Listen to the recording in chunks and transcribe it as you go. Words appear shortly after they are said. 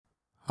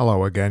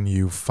Hello again,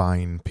 you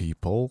fine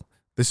people.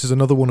 This is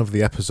another one of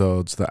the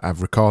episodes that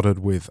I've recorded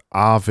with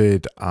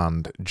Arvid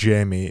and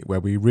Jamie, where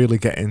we really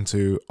get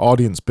into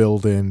audience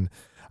building.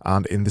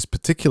 And in this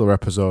particular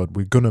episode,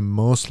 we're going to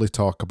mostly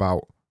talk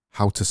about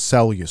how to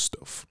sell your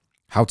stuff,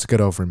 how to get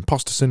over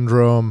imposter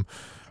syndrome,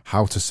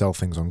 how to sell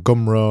things on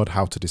Gumroad,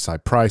 how to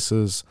decide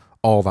prices,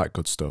 all that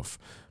good stuff.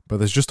 But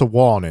there's just a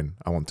warning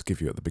I want to give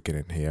you at the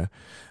beginning here.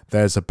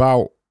 There's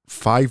about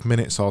 5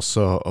 minutes or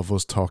so of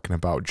us talking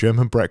about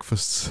German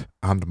breakfasts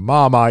and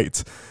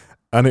Marmite,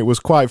 and it was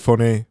quite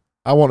funny.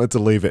 I wanted to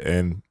leave it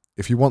in.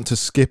 If you want to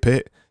skip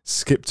it,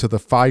 skip to the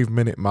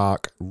 5-minute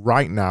mark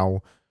right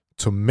now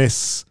to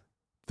miss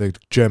the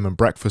German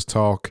breakfast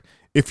talk.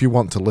 If you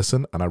want to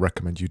listen, and I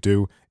recommend you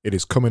do, it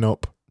is coming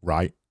up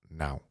right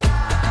now.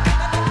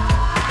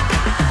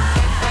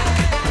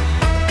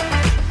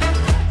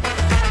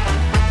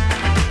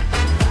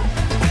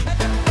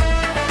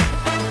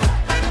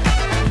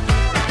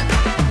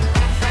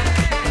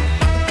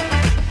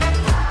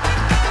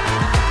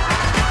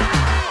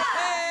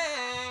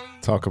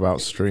 Talk about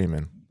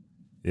streaming.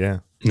 Yeah.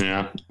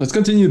 Let's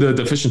continue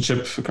the fish and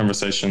chip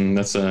conversation.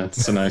 That's a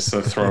nice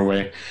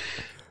throwaway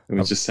that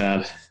we just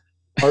had.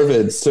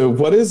 Arvid, so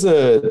what is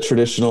a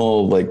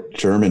traditional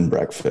German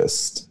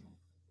breakfast?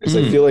 Because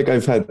I feel like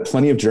I've had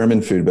plenty of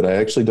German food, but I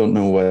actually don't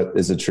know what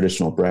is a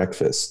traditional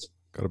breakfast.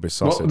 Gotta be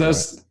sausage. Well,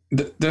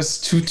 there's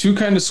two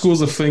kind of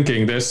schools of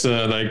thinking. There's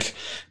the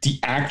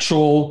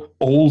actual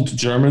old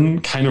German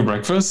kind of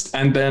breakfast,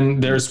 and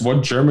then there's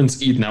what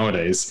Germans eat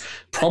nowadays.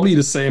 Probably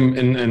the same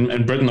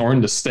in Britain or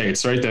in the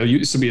States, right? There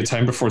used to be a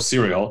time before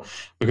cereal,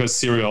 because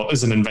cereal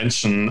is an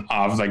invention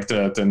of the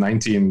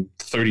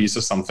 1930s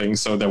or something.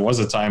 So there was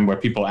a time where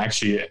people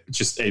actually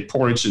just ate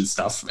porridge and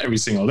stuff every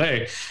single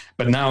day.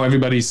 But now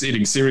everybody's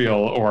eating cereal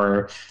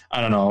or, I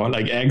don't know,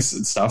 eggs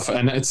and stuff.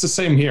 And it's the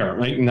same here.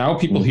 Right now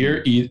people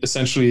here eat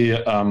essentially,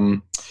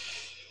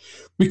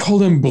 we call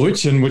them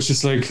Brötchen, which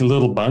is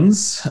little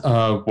buns,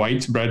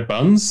 white bread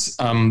buns.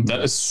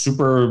 That is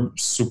super,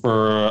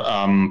 super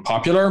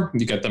popular.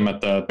 You get them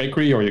at the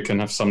bakery, or you can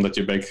have some that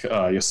you bake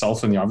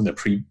yourself in the oven. They're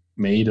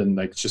pre-made and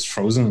just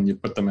frozen, and you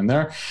put them in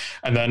there.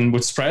 And then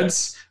with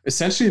spreads,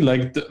 essentially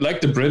like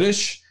the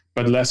British,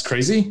 but less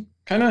crazy,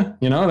 kind of.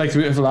 We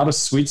have a lot of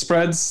sweet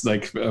spreads,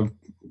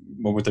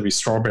 what would there be,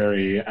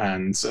 strawberry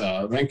and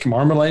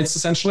marmalades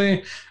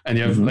essentially, and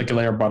you have a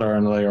layer of butter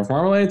and a layer of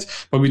marmalade,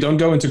 but we don't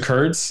go into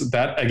curds.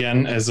 That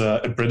again is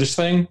a British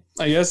thing,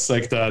 I guess,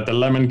 the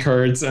lemon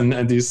curds and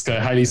these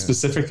highly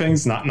specific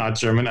things, not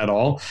German at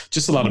all,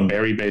 just a lot of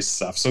berry based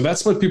stuff. So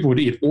that's what people would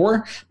eat,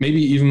 or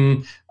maybe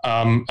even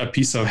a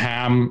piece of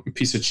ham, a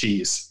piece of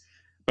cheese,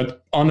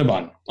 but on a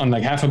bun, on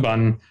half a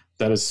bun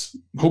that is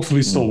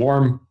hopefully still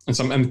warm, and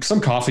some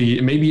coffee,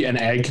 maybe an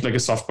egg, a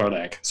soft boiled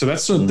egg. So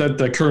that's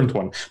the current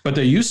one. But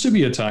there used to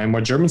be a time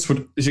where Germans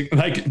would,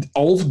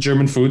 all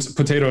German foods,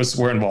 potatoes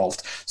were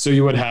involved. So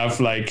you would have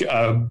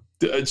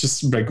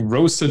just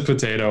roasted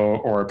potato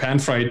or pan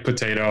fried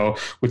potato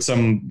with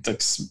some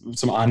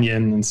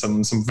onion and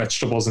some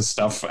vegetables and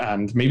stuff,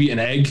 and maybe an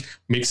egg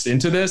mixed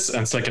into this,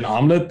 and it's like an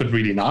omelet, but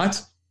really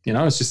not.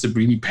 It's just a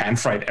really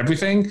pan-fried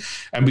everything.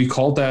 And we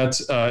call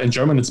that, in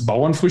German, it's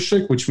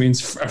Bauernfrühstück, which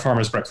means a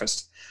farmer's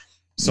breakfast.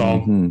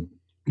 So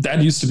that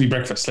used to be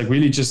breakfast.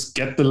 Really just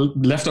get the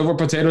leftover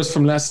potatoes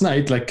from last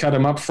night, cut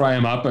them up, fry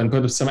them up, and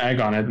put some egg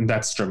on it, and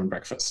that's German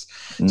breakfast.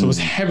 So it was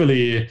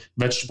heavily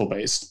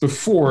vegetable-based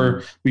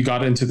before we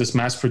got into this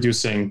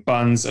mass-producing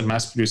buns and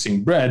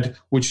mass-producing bread,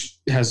 which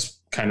has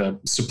kind of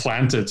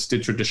supplanted the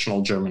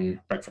traditional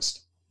German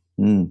breakfast.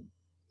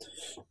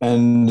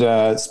 And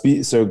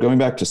so going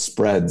back to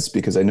spreads,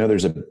 because I know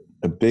there's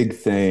a big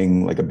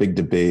thing, a big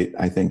debate,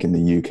 I think in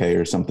the UK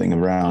or something,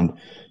 around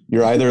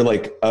you're either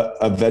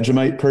a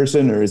Vegemite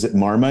person, or is it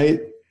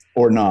Marmite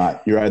or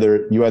not? You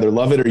either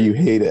love it or you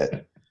hate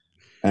it.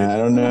 And I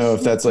don't know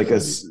if that's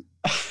is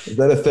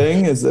that a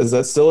thing? Is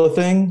that still a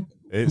thing?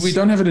 We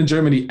don't have it in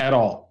Germany at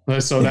all.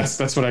 So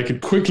that's what I could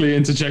quickly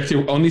interject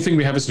here. Only thing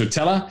we have is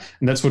Nutella,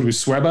 and that's what we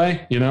swear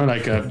by,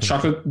 a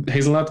chocolate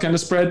hazelnut kind of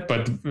spread,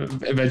 but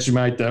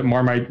Vegemite,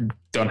 Marmite,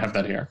 don't have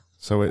that here.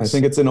 So I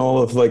think it's in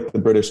all of the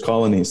British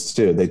colonies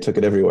too. They took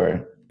it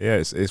everywhere. Yeah,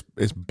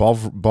 it's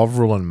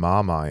Bovril and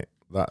Marmite.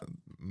 That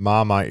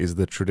Marmite is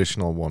the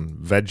traditional one.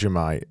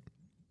 Vegemite,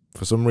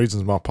 for some reason,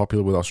 is more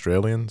popular with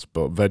Australians,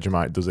 but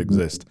Vegemite does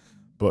exist.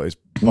 But it's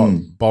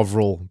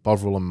Bovril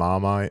and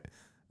Marmite.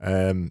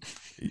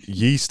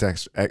 Yeast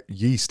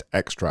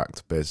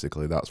extract,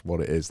 basically. That's what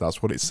it is.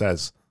 That's what it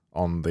says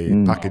on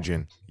the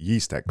packaging.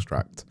 Yeast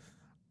extract.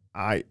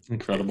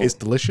 Incredible. It's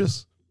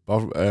delicious.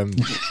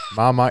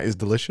 Marmite is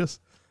delicious.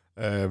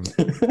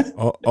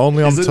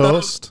 Only on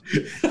toast.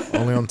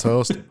 Only on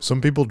toast.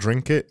 Some people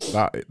drink it.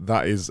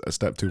 That is a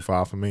step too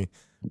far for me.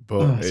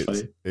 But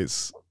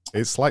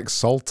it's like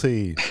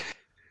salty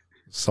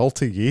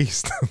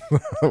yeast.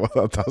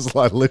 That's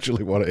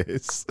literally what it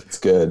is. It's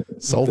good.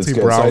 Salty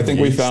good. brown So I think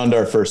yeast. we found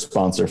our first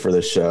sponsor for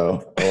this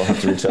show. I'll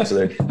have to reach out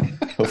to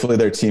hopefully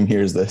their team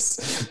hears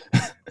this.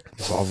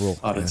 Bovril.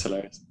 Oh, that's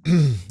hilarious.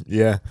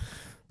 Yeah.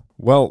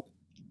 Well,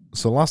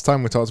 So last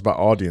time we talked about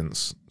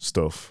audience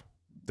stuff,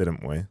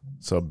 didn't we?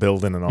 So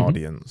building an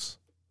audience.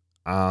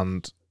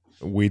 And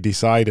we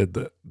decided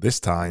that this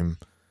time,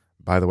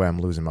 by the way, I'm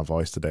losing my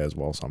voice today as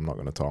well, so I'm not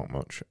going to talk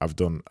much. I've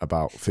done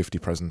about 50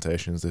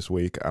 presentations this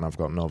week and I've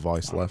got no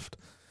voice left.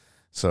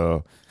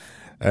 So,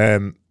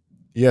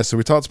 so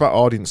we talked about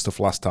audience stuff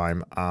last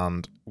time,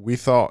 and we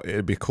thought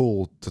it'd be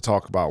cool to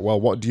talk about, well,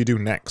 what do you do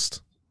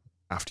next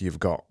after you've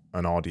got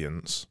an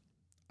audience?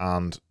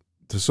 And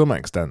to some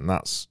extent,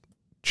 that's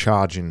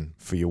charging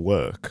for your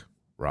work,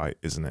 right?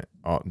 Isn't it?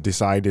 Or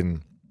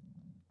deciding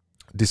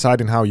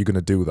how you're going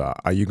to do that.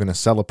 Are you going to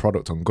sell a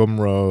product on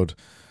Gumroad?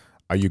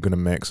 Are you going to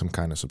make some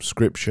kind of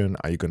subscription?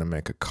 Are you going to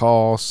make a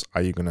course?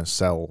 Are you going to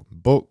sell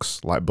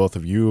books like both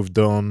of you have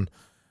done?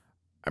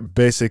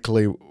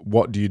 Basically,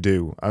 what do you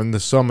do? And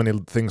there's so many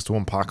things to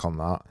unpack on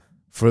that.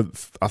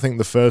 I think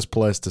the first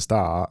place to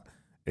start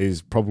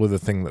is probably the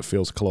thing that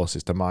feels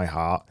closest to my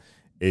heart,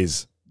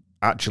 is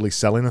actually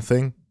selling a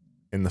thing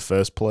in the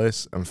first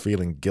place and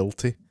feeling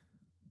guilty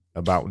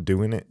about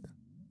doing it.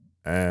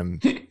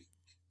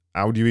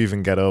 How do you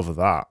even get over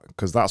that?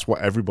 Because that's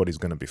what everybody's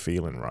going to be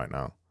feeling right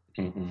now.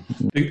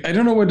 I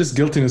don't know where this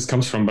guiltiness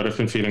comes from, but I've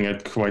been feeling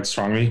it quite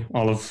strongly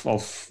all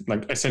of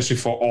like essentially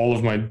for all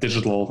of my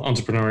digital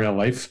entrepreneurial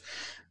life.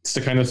 It's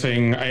the kind of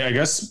thing, I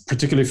guess,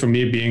 particularly for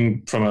me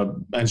being from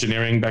an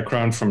engineering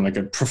background, from like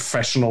a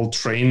professional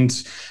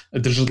trained, a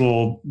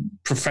digital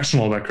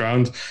professional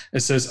background, it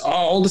says, oh,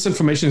 all this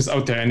information is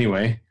out there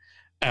anyway.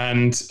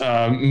 And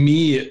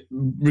me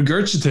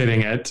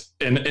regurgitating it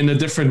in a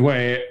different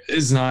way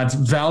is not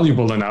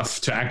valuable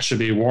enough to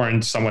actually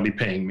warrant somebody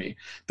paying me.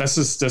 That's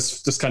just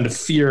this kind of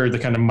fear, the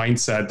kind of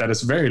mindset that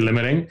is very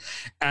limiting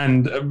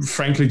and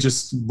frankly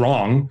just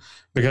wrong,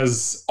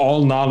 because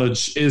all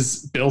knowledge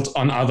is built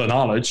on other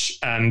knowledge.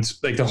 And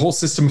like the whole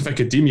system of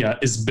academia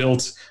is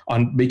built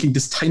on making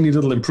this tiny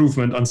little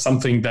improvement on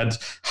something that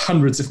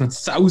hundreds, if not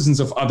thousands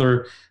of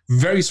other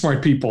very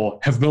smart people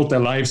have built their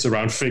lives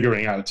around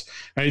figuring out,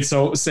 right?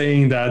 So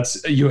saying that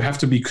you have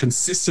to be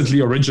consistently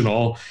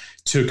original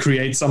to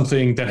create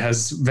something that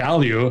has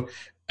value,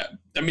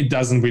 I mean,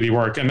 doesn't really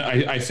work. And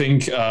I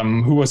think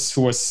who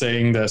was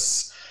saying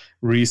this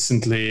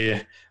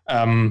recently?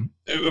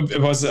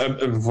 It was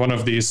one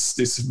of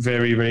these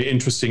very, very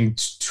interesting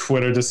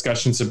Twitter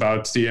discussions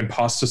about the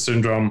imposter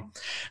syndrome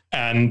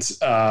and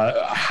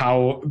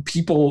how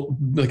people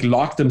like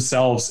lock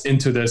themselves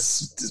into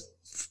this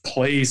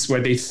place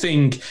where they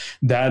think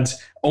that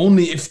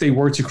only if they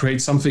were to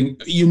create something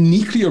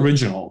uniquely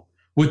original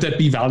would that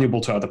be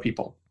valuable to other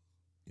people.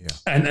 Yeah.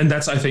 And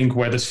that's, I think,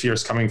 where this fear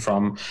is coming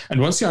from.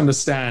 And once you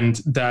understand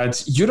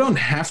that you don't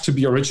have to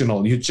be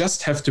original, you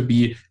just have to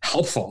be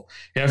helpful.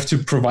 You have to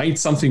provide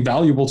something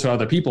valuable to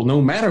other people, no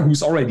matter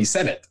who's already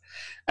said it.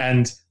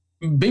 And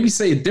maybe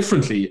say it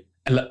differently,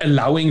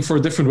 allowing for a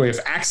different way of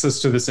access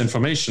to this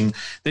information,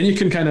 then you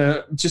can kind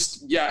of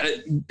just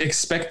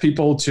expect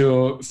people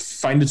to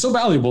find it so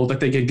valuable that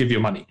they can give you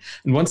money.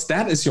 And once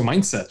that is your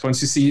mindset,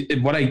 once you see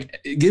what I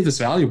give is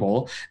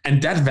valuable and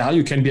that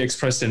value can be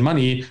expressed in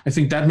money, I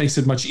think that makes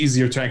it much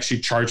easier to actually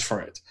charge for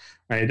it.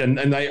 Right.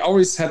 And I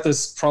always had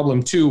this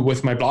problem, too,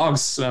 with my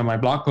blogs, my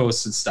blog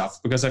posts and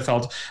stuff, because I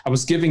felt I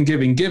was giving.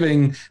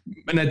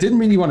 And I didn't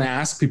really want to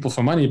ask people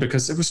for money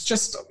because it was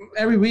just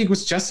every week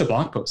was just a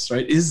blog post.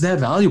 Right. Is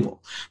that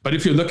valuable? But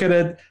if you look at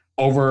it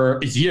over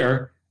a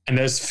year and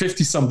there's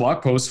 50 some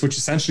blog posts, which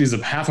essentially is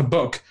half a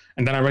book,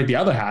 and then I write the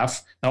other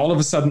half, now all of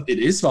a sudden it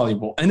is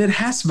valuable, and it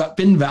has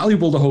been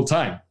valuable the whole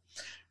time.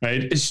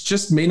 Right. It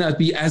just may not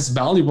be as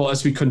valuable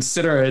as we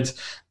consider it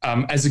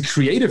as a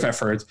creative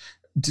effort.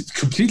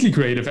 Completely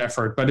creative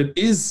effort, but it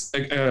is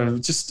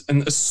just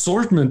an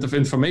assortment of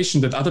information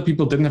that other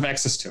people didn't have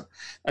access to.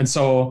 And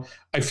so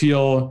I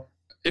feel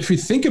if we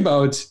think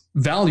about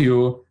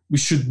value, we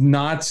should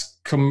not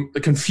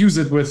confuse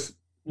it with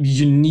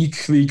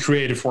uniquely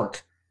creative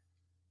work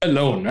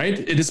alone, right?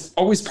 It is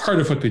always part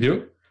of what we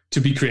do to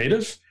be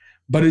creative,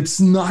 but it's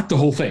not the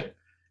whole thing.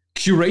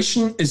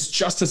 Curation is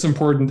just as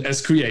important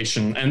as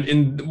creation. And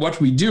in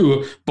what we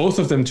do, both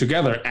of them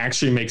together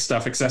actually make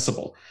stuff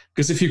accessible.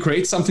 Because if you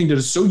create something that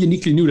is so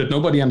uniquely new that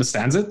nobody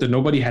understands it, that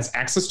nobody has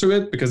access to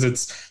it because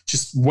it's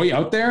just way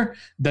out there,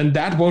 then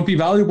that won't be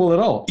valuable at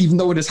all, even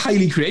though it is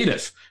highly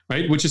creative,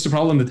 right? Which is the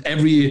problem that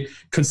every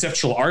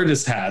conceptual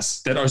artist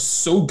has, that are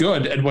so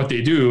good at what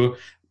they do,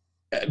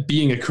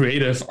 being a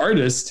creative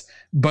artist,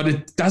 but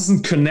it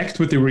doesn't connect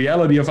with the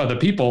reality of other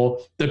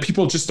people, that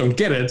people just don't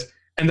get it,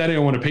 and then they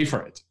don't want to pay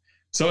for it.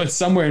 So it's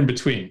somewhere in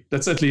between.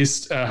 That's at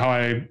least how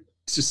I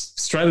just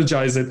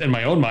strategize it in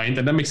my own mind.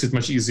 And that makes it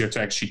much easier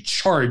to actually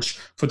charge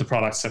for the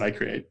products that I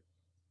create.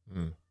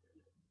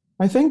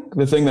 I think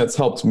the thing that's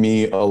helped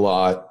me a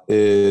lot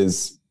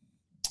is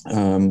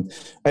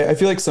I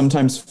feel like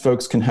sometimes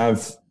folks can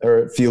have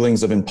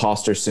feelings of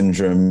imposter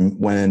syndrome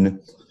when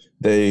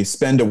they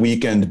spend a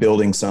weekend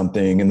building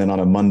something and then on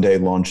a Monday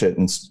launch it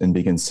and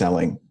begin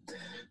selling.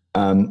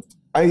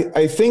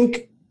 I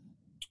think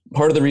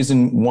part of the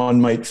reason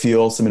one might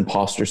feel some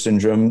imposter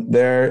syndrome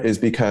there is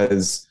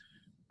because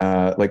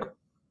like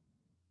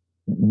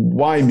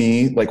why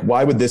me? Like,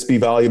 why would this be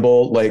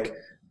valuable? Like,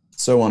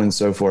 so on and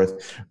so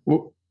forth.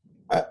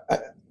 I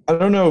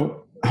don't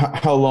know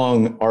how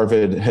long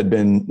Arvid had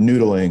been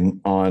noodling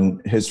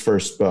on his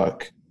first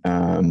book.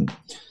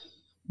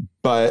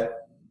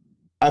 But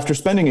after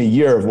spending a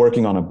year of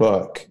working on a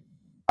book,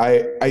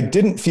 I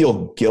didn't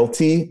feel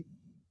guilty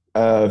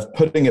of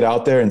putting it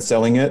out there and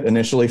selling it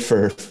initially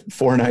for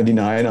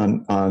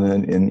 $4.99 on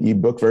an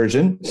ebook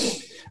version,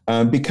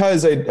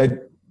 because I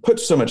put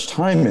so much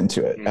time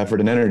into it, effort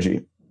and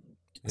energy.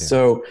 Yeah.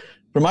 So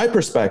from my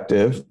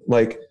perspective,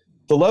 like,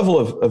 the level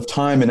of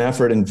time and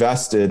effort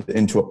invested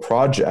into a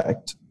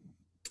project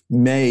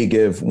may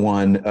give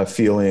one a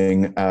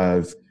feeling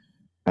of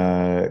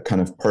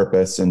kind of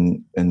purpose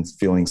and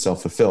feeling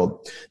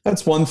self-fulfilled.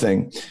 That's one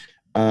thing.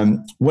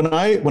 When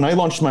I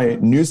launched my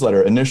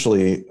newsletter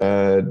initially,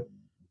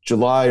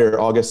 July or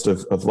August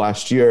of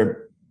last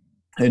year,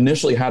 I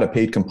initially had a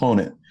paid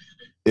component.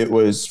 It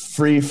was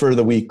free for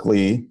the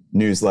weekly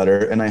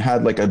newsletter, and I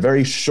had like a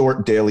very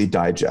short daily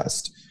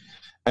digest.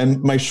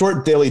 And my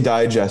short daily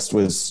digest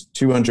was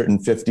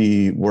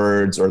 250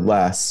 words or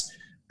less.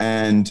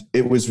 And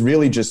it was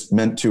really just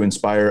meant to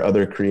inspire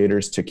other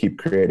creators to keep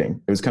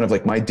creating. It was kind of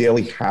like my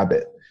daily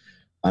habit.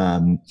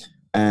 And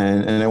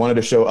I wanted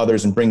to show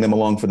others and bring them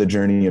along for the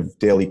journey of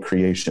daily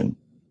creation.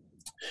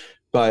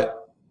 But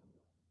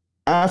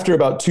after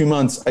about 2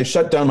 months, I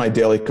shut down my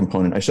daily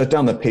component. I shut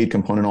down the paid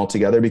component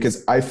altogether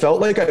because I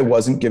felt like I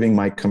wasn't giving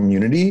my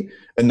community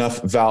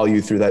enough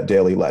value through that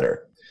daily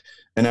letter.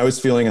 And I was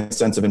feeling a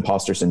sense of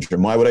imposter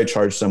syndrome. Why would I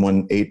charge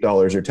someone $8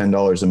 or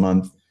 $10 a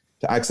month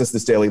to access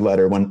this daily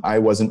letter when I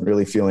wasn't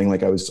really feeling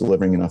like I was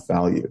delivering enough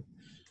value?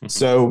 Mm-hmm.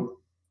 So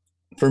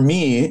for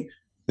me,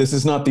 this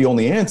is not the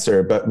only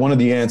answer, but one of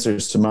the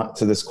answers to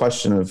this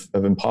question of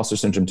imposter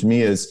syndrome to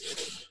me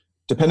is,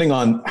 depending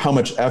on how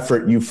much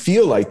effort you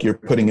feel like you're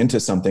putting into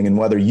something and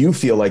whether you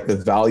feel like the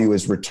value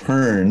is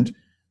returned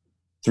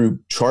through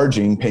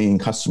paying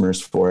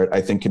customers for it,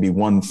 I think could be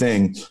one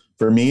thing.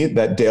 For me,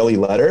 that daily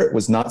letter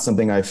was not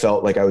something I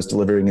felt like I was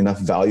delivering enough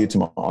value to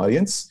my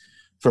audience.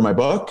 For my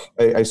book,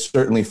 I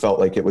certainly felt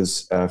like it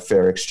was a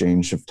fair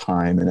exchange of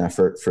time and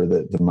effort for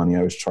the money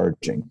I was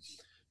charging.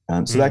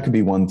 So that could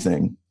be one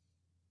thing.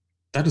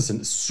 That is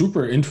a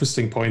super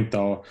interesting point,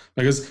 though,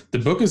 because the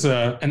book is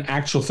an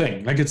actual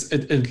thing. Like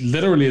it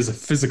literally is a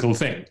physical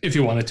thing, if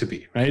you want it to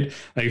be, right?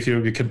 Like if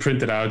you can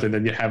print it out and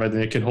then you have it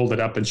and you can hold it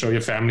up and show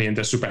your family and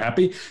they're super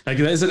happy. Like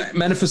that is a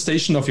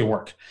manifestation of your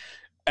work.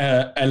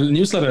 A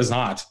newsletter is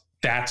not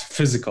that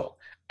physical.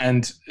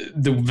 And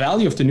the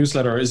value of the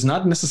newsletter is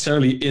not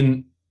necessarily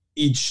in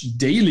each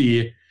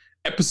daily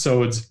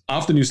episodes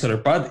of the newsletter,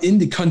 but in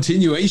the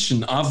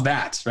continuation of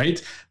that,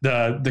 right?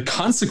 The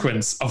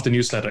consequence of the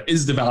newsletter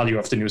is the value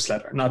of the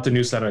newsletter, not the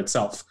newsletter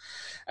itself.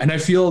 And I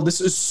feel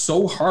this is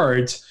so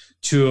hard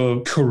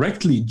to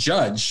correctly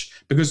judge,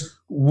 because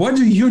what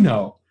do you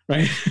know,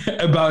 right,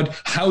 about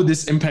how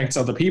this impacts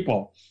other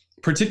people?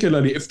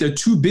 Particularly if they're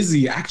too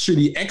busy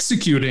actually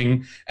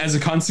executing as a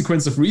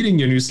consequence of reading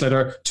your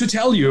newsletter to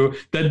tell you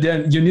that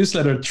then your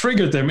newsletter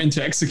triggered them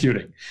into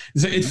executing.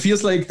 So it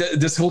feels like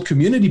this whole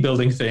community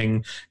building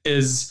thing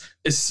is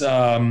it's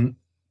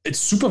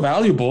super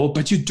valuable,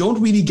 but you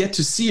don't really get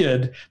to see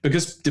it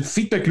because the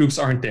feedback loops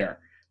aren't there.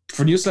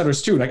 For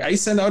newsletters too. Like I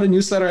send out a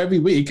newsletter every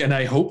week and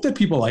I hope that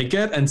people like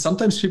it. And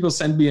sometimes people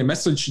send me a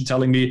message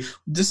telling me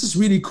this is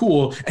really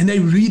cool. And I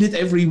read it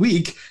every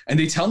week. And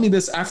they tell me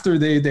this after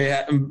they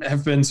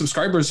have been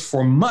subscribers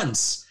for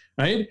months,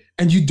 right?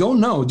 And you don't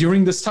know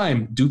during this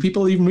time, do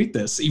people even read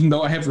this? Even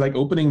though I have like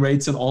opening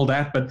rates and all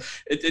that, but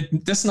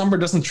this number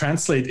doesn't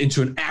translate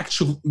into an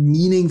actual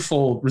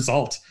meaningful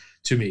result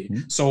to me.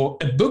 Mm-hmm. So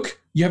a book,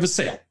 you have a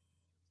sale.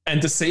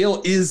 And the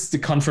sale is the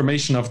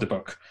confirmation of the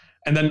book.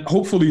 And then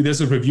hopefully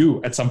there's a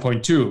review at some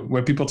point too,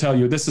 where people tell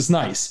you this is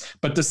nice.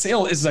 But the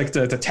sale is like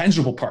the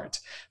tangible part.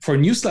 For a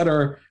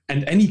newsletter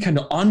and any kind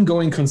of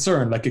ongoing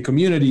concern, like a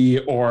community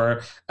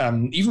or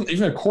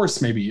even a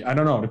course, maybe, I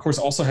don't know. The course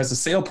also has a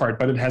sale part,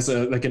 but it has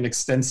an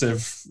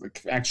extensive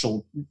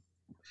actual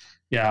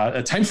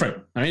a time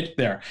frame right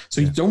there.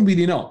 So you don't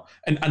really know.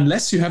 And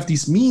unless you have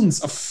these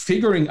means of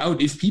figuring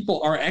out if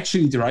people are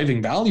actually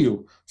deriving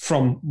value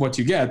from what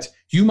you get,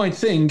 you might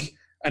think,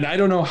 and I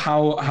don't know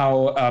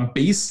how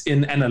based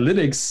in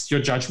analytics your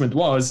judgment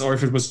was, or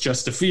if it was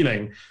just a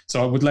feeling.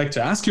 So I would like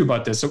to ask you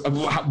about this. So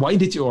how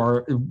did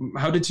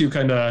you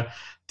kind of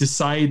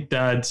decide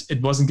that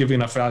it wasn't giving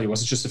enough value?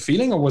 Was it just a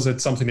feeling, or was it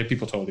something that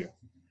people told you?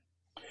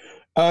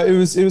 It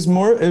was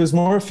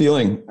more a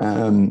feeling.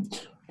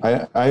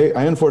 I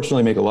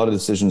unfortunately make a lot of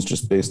decisions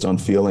just based on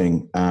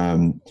feeling.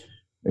 I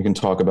can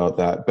talk about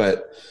that,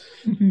 but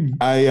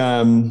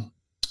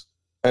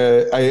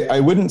I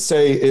wouldn't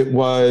say it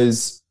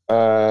was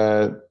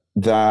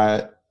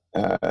that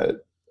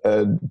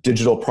a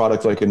digital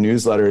product like a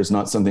newsletter is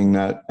not something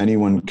that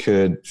anyone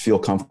could feel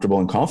comfortable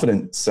and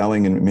confident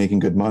selling and making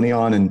good money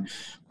on. And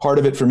part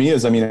of it for me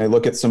is, I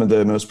look at some of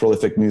the most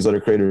prolific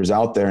newsletter creators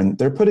out there, and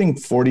they're putting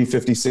 40,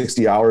 50,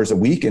 60 hours a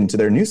week into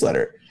their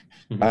newsletter.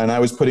 Mm-hmm. And I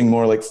was putting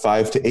more like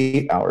 5 to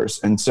 8 hours.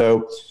 And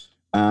so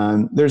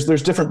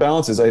There's different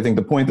balances. I think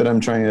the point that I'm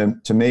trying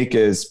to make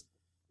is,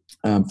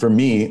 for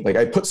me, like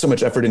I put so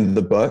much effort into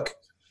the book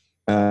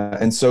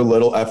and so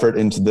little effort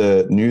into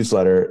the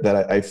newsletter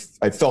that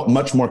I felt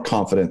much more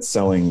confident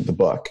selling the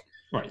book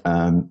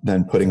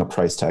than putting a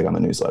price tag on the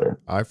newsletter.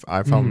 I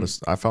found this.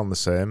 I found the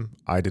same.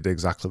 I did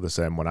exactly the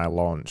same when I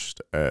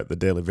launched the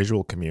Daily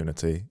Visual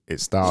community.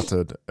 It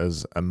started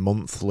as a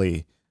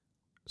monthly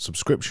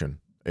subscription.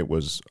 I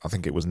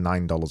think it was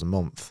 $9 a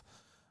month,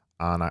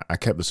 and I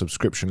kept the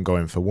subscription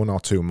going for 1 or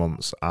 2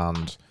 months,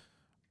 and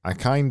I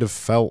kind of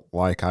felt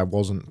like I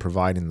wasn't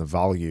providing the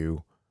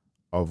value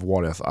of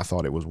what I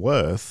thought it was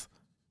worth,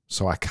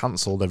 so I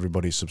cancelled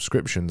everybody's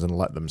subscriptions and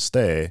let them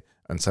stay,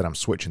 and said I'm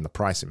switching the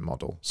pricing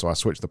model. So I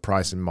switched the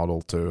pricing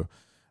model to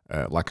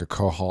like a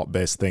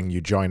cohort-based thing. You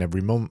join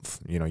every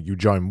month. You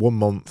join 1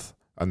 month,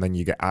 and then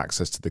you get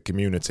access to the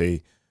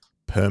community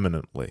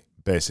permanently,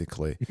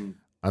 basically. Mm-hmm.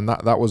 And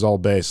that was all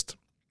based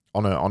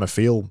on a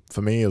feel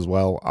for me as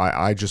well.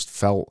 I just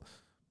felt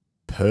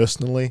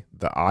personally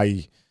that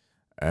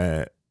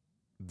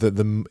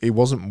it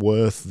wasn't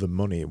worth the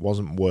money. It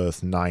wasn't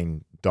worth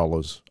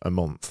 $9 a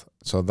month.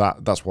 So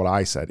that's what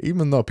I said.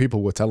 Even though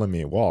people were telling me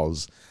it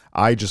was,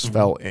 I just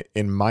felt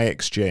in my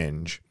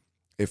exchange,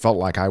 it felt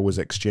like I was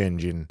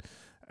exchanging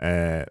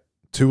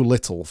too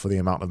little for the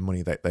amount of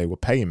money that they were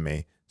paying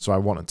me. So I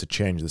wanted to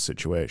change the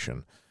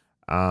situation.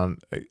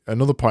 And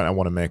another point I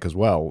want to make as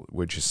well,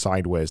 which is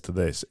sideways to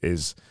this,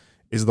 is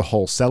the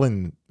whole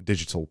selling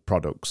digital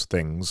products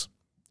things.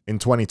 In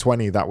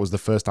 2020, that was the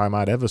first time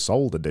I'd ever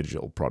sold a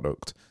digital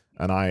product.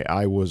 And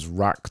I was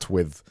racked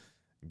with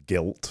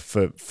guilt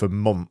for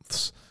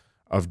months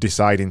of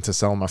deciding to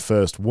sell my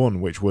first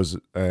one, which was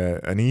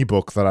an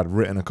ebook that I'd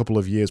written a couple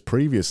of years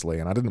previously.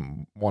 And I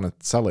didn't want to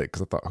sell it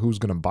because I thought, who's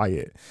going to buy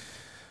it?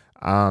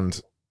 And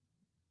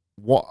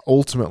what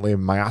ultimately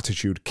my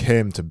attitude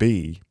came to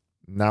be,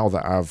 now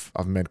that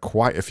I've made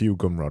quite a few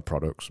Gumroad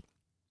products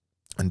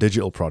and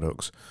digital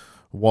products,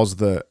 was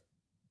that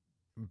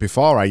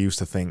before I used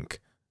to think,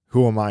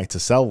 who am I to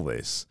sell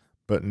this?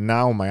 But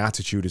now my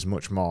attitude is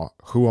much more,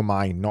 who am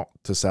I not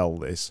to sell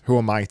this? Who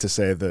am I to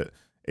say that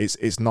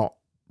it's not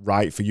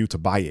right for you to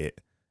buy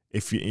it?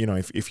 If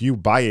you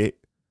buy it,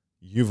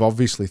 you've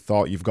obviously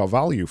thought you've got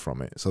value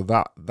from it. So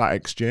that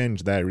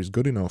exchange there is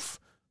good enough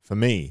for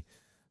me.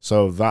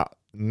 So that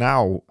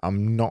now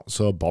I'm not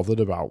so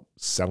bothered about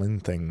selling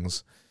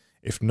things.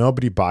 If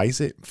nobody buys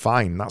it,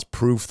 fine. That's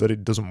proof that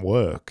it doesn't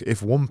work.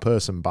 If one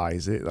person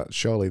buys it,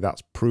 surely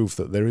that's proof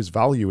that there is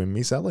value in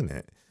me selling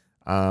it.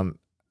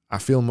 I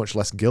feel much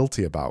less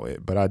guilty about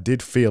it, but I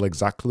did feel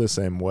exactly the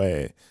same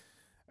way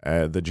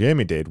that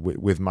Jamie did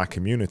with my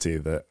community,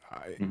 that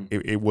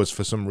it was,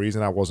 for some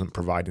reason, I wasn't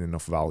providing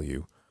enough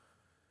value.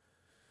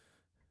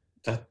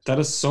 That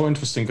is so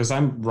interesting, because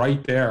I'm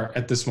right there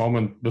at this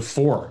moment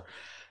before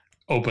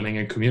opening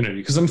a community,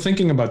 because I'm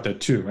thinking about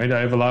that too, right? I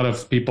have a lot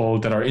of people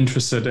that are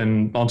interested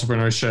in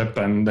entrepreneurship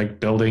and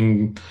like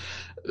building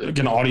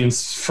an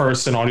audience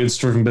first and audience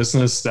driven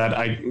business, that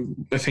I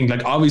think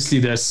like obviously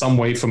there's some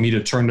way for me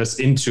to turn this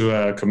into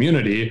a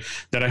community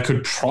that I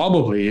could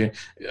probably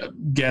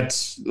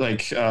get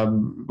like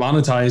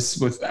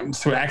monetize with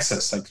through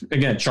access, like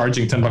again,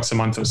 charging $10 a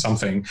month or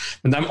something.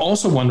 And I'm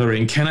also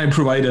wondering, can I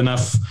provide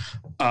enough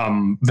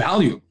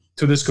value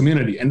to this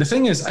community? And the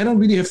thing is, I don't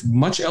really have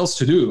much else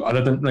to do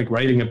other than like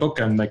writing a book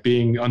and like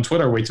being on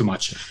Twitter way too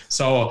much.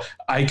 So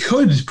I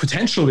could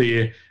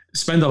potentially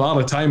spend a lot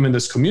of time in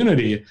this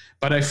community,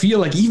 but I feel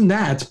like even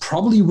that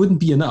probably wouldn't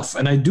be enough.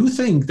 And I do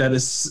think that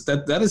is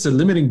a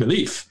limiting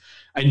belief.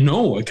 I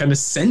know, I kind of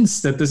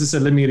sense that this is a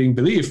limiting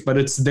belief, but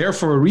it's there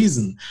for a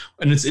reason.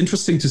 And it's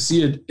interesting to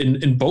see it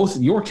in both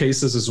your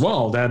cases as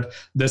well, that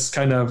this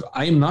kind of,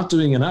 I am not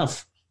doing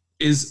enough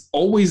is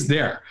always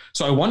there.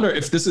 So I wonder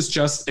if this is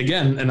just,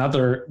 again,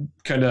 another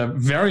kind of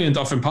variant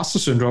of imposter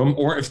syndrome,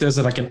 or if there's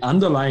like an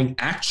underlying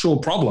actual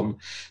problem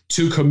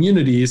to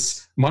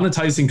communities,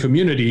 monetizing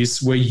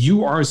communities, where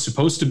you are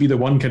supposed to be the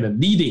one kind of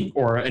leading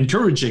or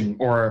encouraging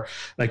or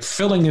like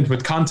filling it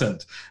with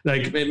content.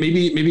 Like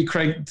maybe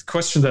Craig, the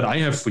question that I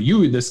have for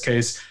you in this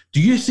case, do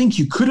you think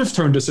you could have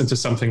turned this into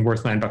something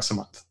worth $9 a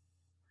month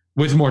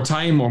with more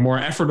time or more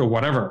effort or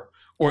whatever?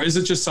 Or is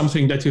it just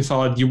something that you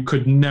thought you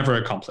could never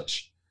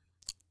accomplish?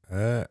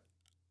 I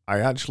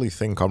actually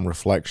think on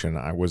reflection,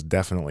 I was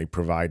definitely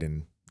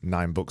providing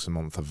 $9 a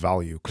month of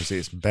value, because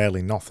it's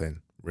barely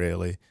nothing,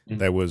 really. Mm-hmm.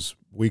 There was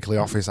weekly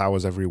office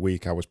hours every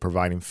week. I was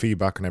providing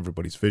feedback on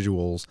everybody's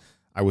visuals.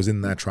 I was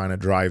in there trying to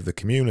drive the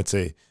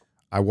community.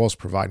 I was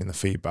providing the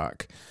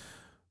feedback.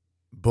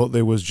 But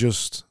there was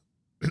just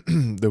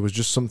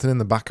something in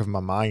the back of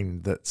my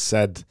mind that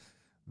said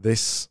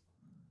this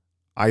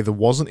either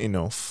wasn't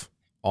enough,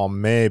 or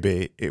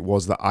maybe it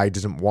was that I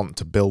didn't want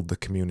to build the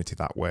community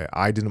that way.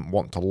 I didn't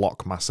want to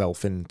lock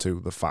myself into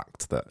the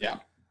fact that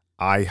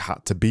I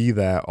had to be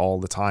there all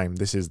the time.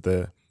 This is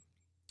the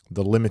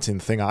limiting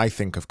thing, I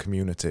think, of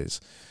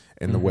communities,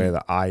 in the way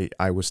that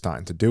I was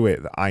starting to do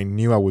it. That I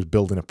knew I was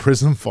building a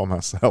prison for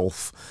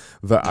myself,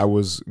 that I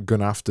was going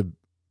to have to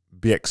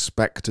be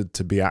expected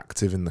to be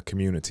active in the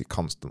community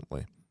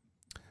constantly.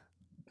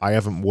 I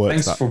haven't worked.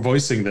 Thanks for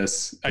voicing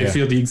this. I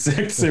feel the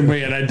exact same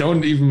way, and I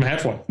don't even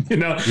have one.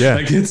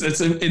 Like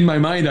it's in my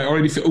mind. I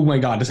already feel, oh my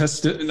god, this has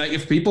to, like,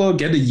 if people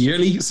get a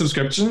yearly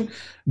subscription,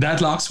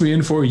 that locks me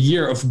in for a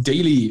year of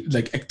daily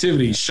like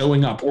activity,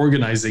 showing up,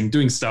 organizing,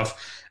 doing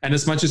stuff. And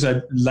as much as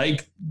I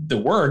like the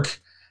work,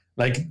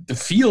 like the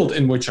field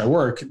in which I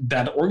work,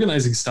 that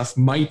organizing stuff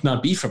might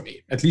not be for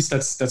me. At least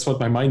that's what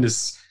my mind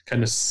is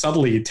kind of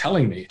subtly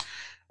telling me.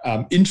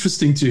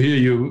 Interesting to hear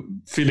you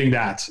feeling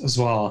that as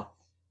well.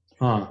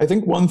 I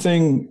think one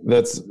thing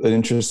that's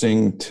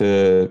interesting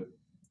to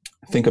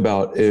think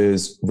about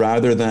is,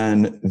 rather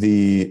than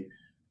the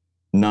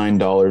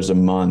 $9 a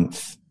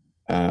month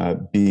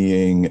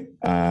being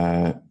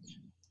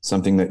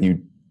something that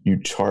you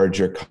charge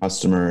your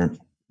customer,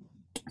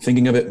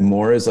 thinking of it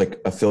more as like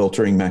a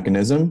filtering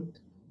mechanism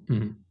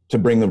to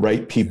bring the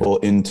right people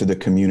into the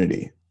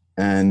community.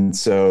 And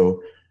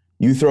so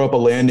you throw up a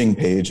landing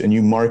page and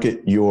you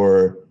market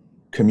your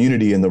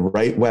community in the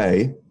right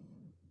way,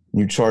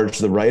 you charge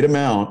the right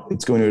amount,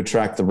 it's going to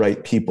attract the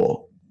right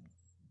people.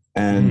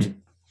 And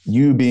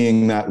you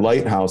being that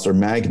lighthouse or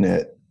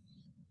magnet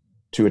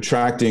to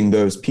attracting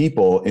those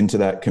people into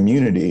that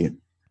community,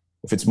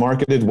 if it's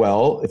marketed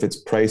well, if it's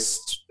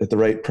priced at the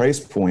right price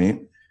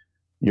point,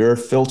 you're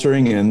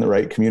filtering in the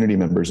right community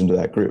members into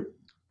that group.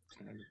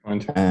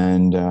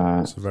 And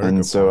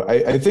so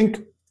I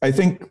think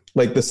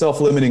like the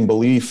self-limiting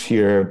belief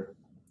here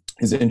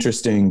is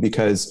interesting,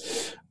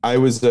 because I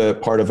was a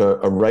part of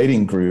a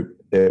writing group.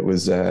 It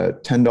was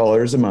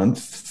 $10 a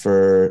month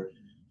for,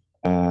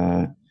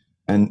 and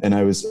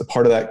I was a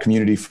part of that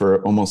community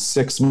for almost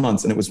 6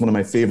 months. And it was one of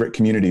my favorite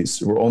communities.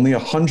 There were only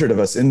 100 of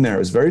us in there. It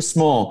was very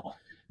small,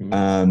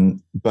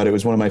 but it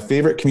was one of my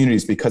favorite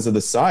communities because of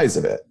the size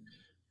of it.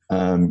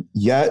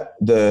 Yet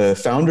the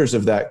founders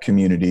of that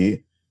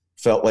community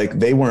felt like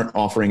they weren't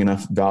offering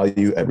enough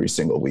value every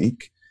single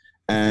week.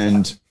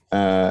 And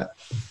so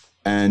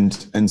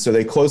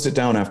they closed it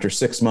down after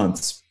 6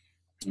 months.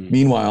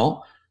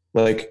 Meanwhile,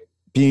 like,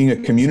 being a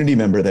community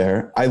member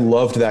there, I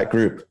loved that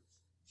group.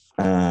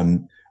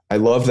 And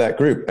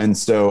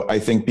so I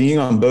think being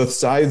on both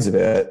sides of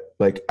it,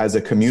 like as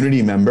a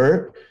community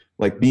member,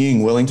 like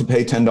being willing to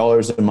pay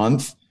 $10 a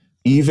month,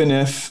 even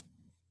if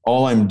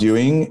all I'm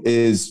doing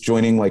is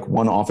joining like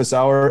one office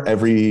hour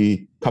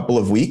every couple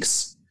of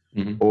weeks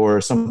or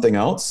something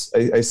else,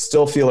 I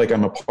still feel like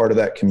I'm a part of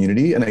that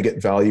community and I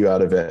get value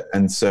out of it.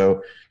 And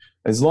so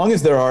as long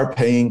as there are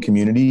paying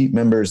community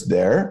members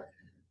there,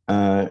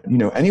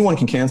 anyone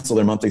can cancel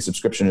their monthly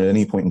subscription at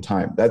any point in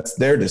time. That's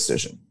their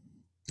decision,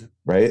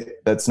 right?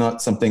 That's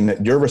not something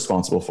that you're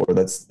responsible for.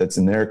 That's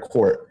in their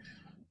court.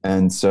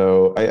 And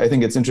so I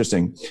think it's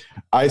interesting.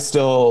 I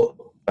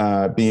still,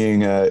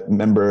 being a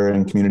member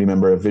and community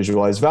member of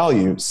Visualize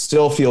Value,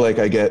 still feel like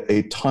I get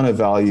a ton of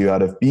value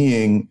out of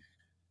being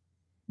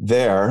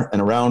there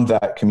and around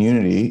that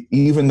community,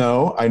 even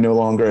though I no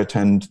longer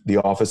attend the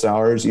office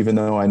hours, even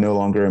though I no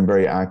longer am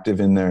very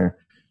active in their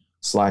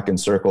Slack and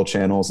Circle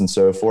channels and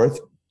so forth.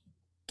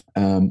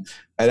 At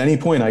any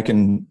point I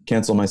can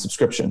cancel my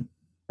subscription,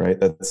 right?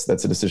 That's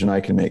a decision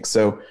I can make.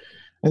 So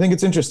I think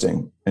it's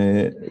interesting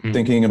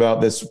thinking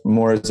about this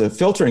more as a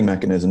filtering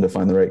mechanism to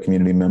find the right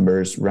community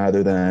members,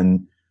 rather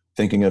than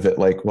thinking of it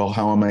like, well,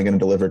 how am I going to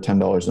deliver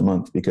 $10 a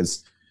month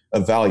because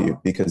of value?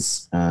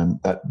 Because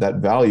that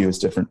value is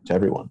different to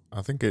everyone.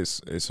 I think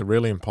it's a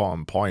really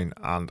important point,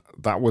 and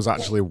that was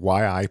actually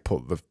why I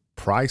put the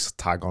price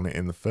tag on it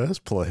in the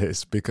first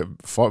place, because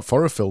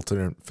for a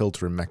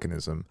filtering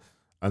mechanism.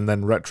 And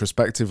then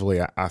retrospectively,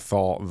 I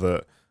thought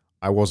that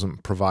I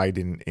wasn't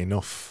providing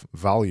enough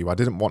value. I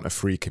didn't want a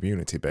free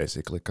community,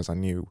 basically, because I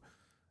knew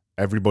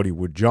everybody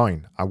would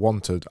join. I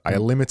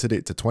limited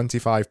it to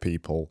 25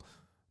 people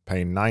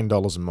paying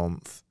 $9 a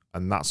month,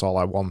 and that's all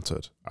I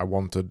wanted. I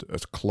wanted a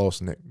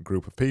close-knit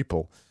group of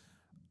people.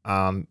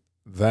 And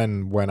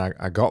then when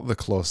I got the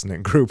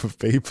close-knit group of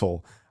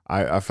people,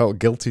 I felt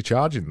guilty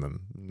charging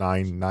them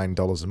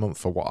 $9 a month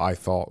for what I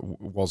thought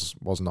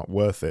was not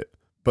worth it,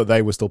 but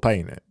they were still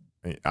paying it.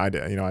 I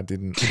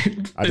didn't.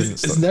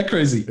 Isn't that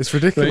crazy? It's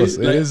ridiculous.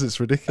 Right? It's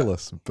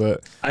ridiculous.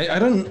 But I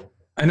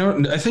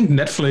think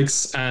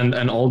Netflix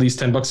and all these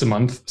 $10 a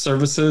month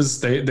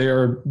services, they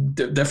are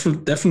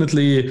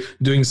definitely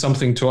doing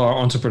something to our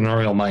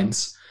entrepreneurial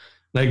minds.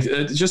 Like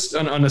just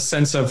on a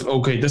sense of,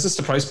 okay, this is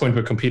the price point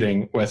we're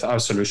competing with our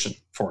solution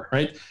for,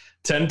 right?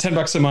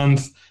 $10 a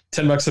month.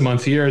 $10 a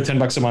month here,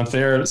 $10 a month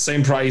there,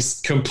 same price,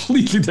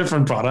 completely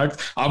different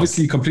product,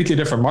 obviously completely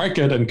different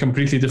market and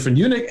completely different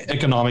unit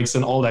economics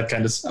and all that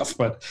kind of stuff.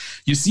 But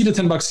you see the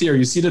 $10 here,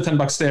 you see the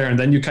 $10 there, and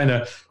then you kind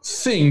of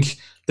think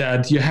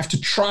that you have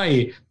to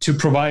try to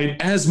provide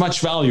as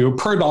much value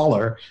per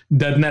dollar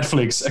that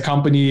Netflix, a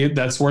company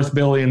that's worth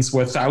billions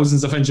with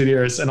thousands of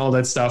engineers and all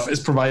that stuff, is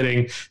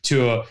providing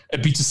to a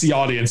B2C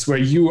audience, where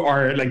you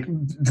are like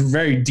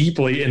very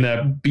deeply in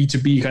a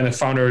B2B kind of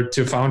founder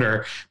to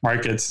founder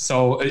market.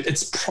 So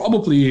it's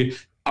probably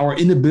our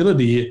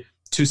inability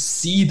to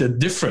see the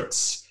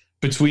difference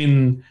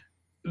between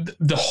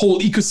the whole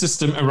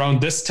ecosystem around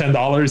this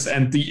 $10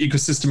 and the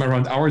ecosystem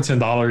around our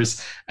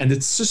 $10, and it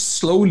just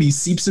slowly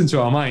seeps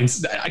into our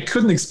minds. I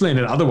couldn't explain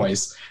it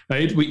otherwise,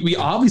 right? We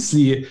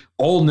obviously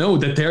all know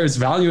that there is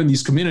value in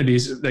these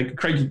communities. Like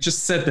Craig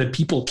just said, that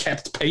people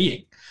kept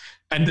paying,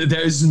 and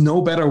there is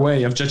no better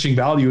way of judging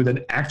value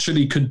than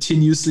actually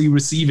continuously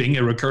receiving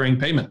a recurring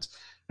payment,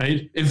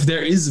 right? If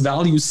there is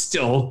value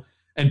still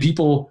and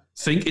people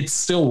think it's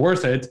still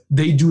worth it,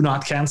 they do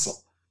not cancel.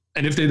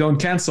 And if they don't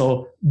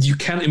cancel, you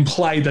can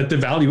imply that the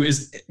value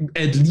is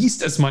at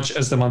least as much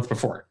as the month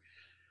before.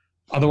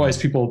 Otherwise,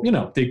 people,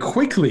 they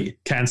quickly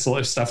cancel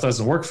if stuff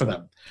doesn't work for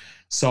them.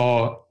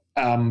 So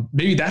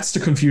maybe that's the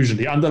confusion.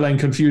 The underlying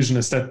confusion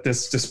is that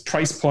this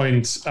price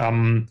point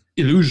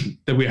illusion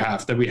that we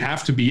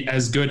have to be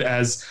as good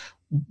as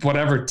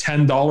whatever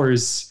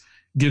 $10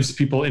 gives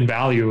people in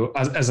value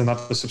as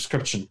another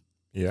subscription.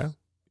 Yeah.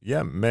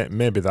 Yeah,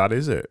 maybe that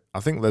is it. I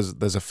think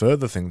there's a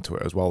further thing to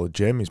it as well, with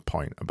Jamie's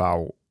point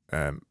about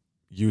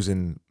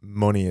using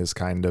money as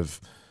kind of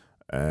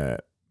a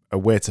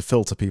way to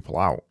filter people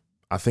out.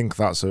 I think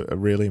that's a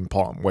really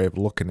important way of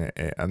looking at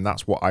it, and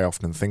that's what I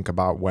often think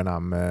about when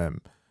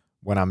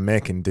I'm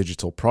making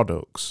digital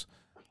products.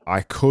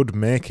 I could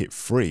make it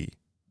free.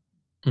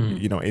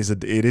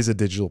 It is a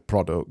digital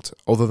product.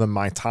 Other than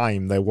my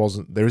time, there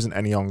isn't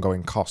any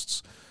ongoing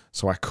costs,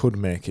 so I could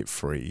make it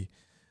free.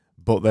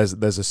 But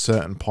there's a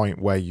certain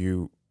point where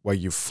you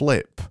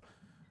flip,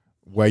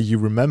 where you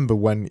remember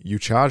when you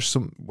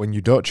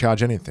don't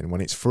charge anything,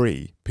 when it's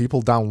free,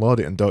 people download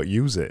it and don't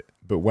use it.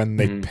 But when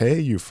they pay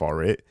you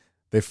for it,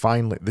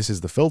 this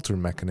is the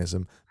filtering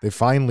mechanism, they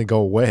finally go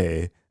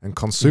away and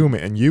consume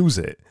it and use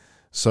it.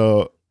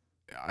 So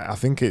I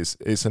think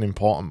it's an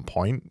important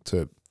point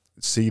to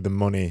see the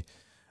money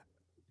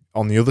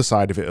on the other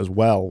side of it as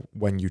well.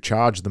 When you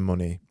charge the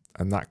money,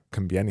 and that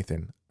can be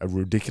anything, a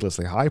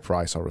ridiculously high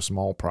price or a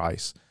small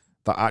price,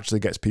 that actually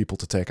gets people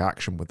to take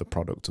action with the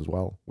product as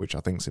well, which I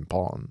think is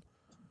important.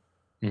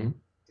 Mm-hmm.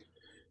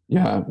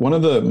 Yeah, one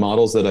of the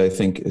models that I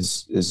think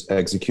is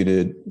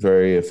executed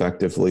very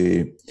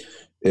effectively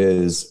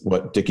is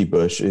what Dickie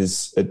Bush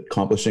is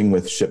accomplishing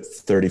with Ship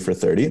 30 for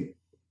 30.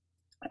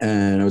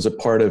 And I was a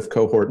part of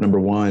cohort number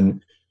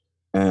 1.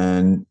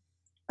 And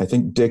I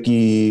think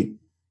Dickie,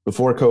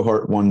 before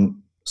cohort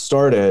 1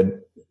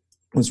 started,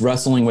 was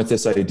wrestling with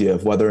this idea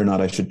of whether or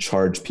not I should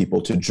charge people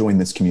to join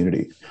this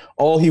community.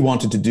 All he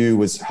wanted to do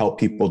was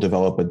help people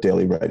develop a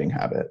daily writing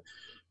habit.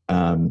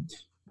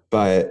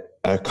 But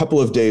a couple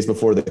of days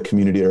before the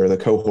community or the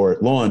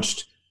cohort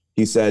launched,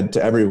 he said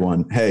to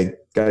everyone, "Hey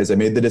guys, I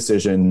made the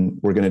decision.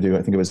 We're going to do,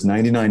 I think it was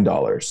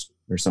 $99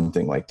 or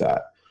something like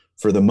that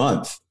for the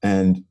month.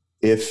 And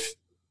if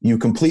you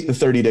complete the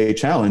 30-day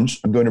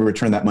challenge, I'm going to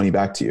return that money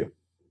back to you.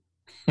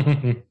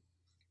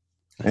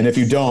 And if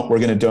you don't, we're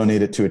going to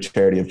donate it to a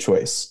charity of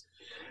choice."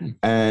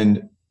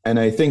 And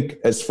I think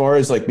as far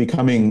as like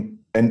becoming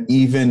an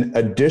even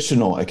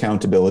additional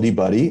accountability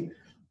buddy,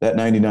 that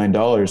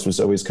 $99 was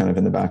always kind of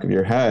in the back of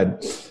your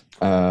head.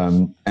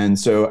 And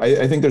so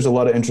I think there's a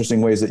lot of interesting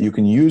ways that you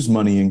can use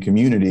money in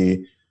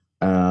community.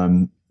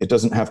 It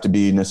doesn't have to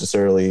be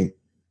necessarily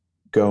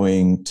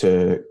going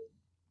to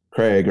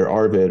Craig or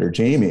Arvid or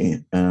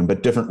Jamie,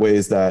 but different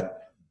ways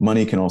that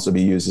money can also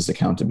be used as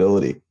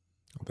accountability.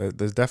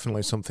 There's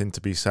definitely something to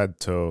be said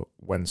to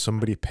when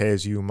somebody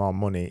pays you more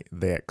money,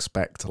 they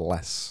expect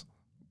less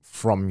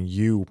from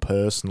you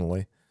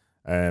personally.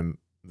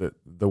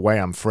 The way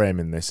I'm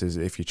framing this is,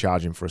 if you're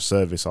charging for a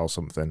service or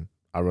something,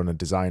 I run a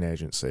design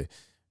agency.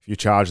 If you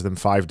charge them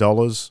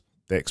 $5,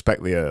 they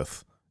expect the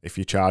earth. If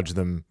you charge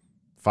them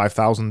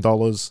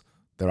 $5,000,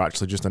 they're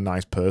actually just a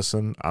nice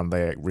person and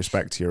they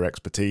respect your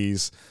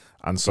expertise,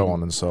 and so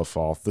on and so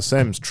forth. The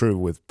same's true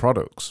with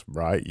products,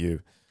 right?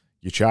 You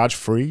charge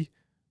free,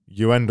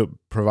 you end up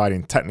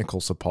providing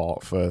technical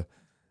support for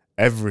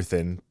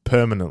everything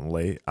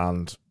permanently,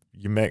 and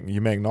you make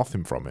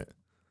nothing from it.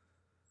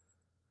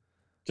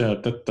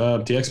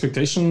 The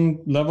expectation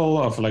level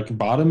of like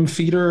bottom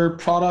feeder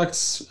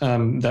products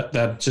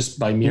that just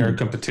by mere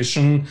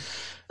competition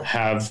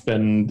have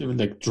been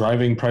like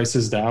driving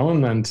prices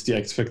down and the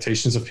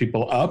expectations of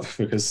people up,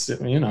 because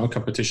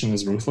competition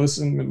is ruthless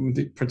in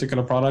the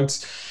particular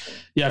products.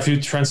 Yeah, if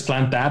you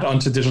transplant that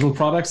onto digital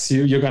products,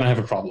 you're gonna have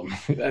a problem.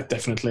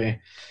 Definitely.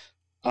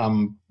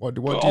 What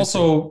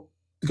also,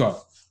 go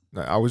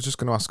on. I was just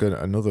going to ask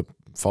another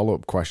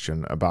follow-up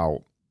question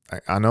about,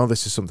 I know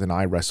this is something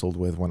I wrestled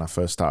with when I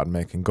first started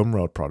making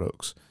Gumroad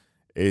products,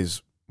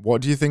 is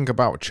what do you think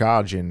about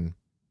charging,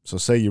 so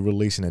say you're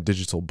releasing a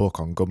digital book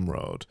on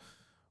Gumroad,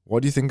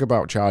 what do you think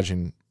about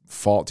charging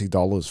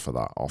 $40 for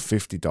that or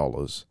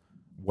 $50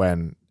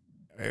 when,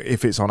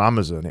 if it's on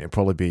Amazon, it'd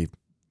probably be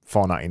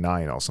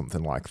 $4.99 or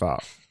something like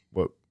that?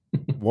 But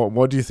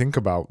what do you think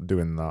about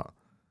doing that?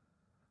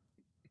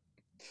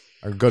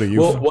 I've got a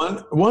Well,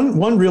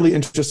 one really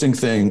interesting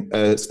thing,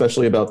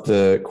 especially about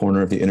the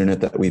corner of the internet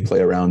that we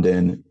play around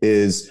in,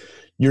 is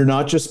you're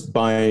not just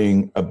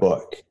buying a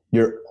book.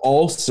 You're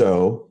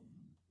also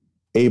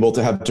able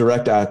to have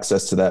direct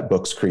access to that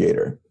book's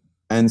creator.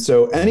 And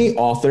so any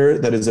author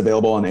that is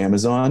available on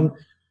Amazon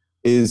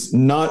is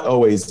not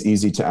always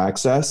easy to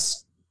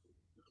access.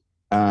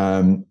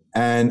 And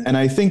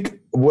I think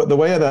the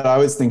way that I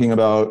was thinking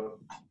about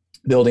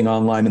building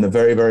online in the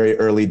very, very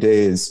early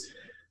days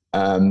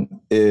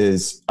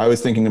is I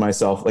was thinking to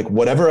myself, like,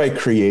 whatever I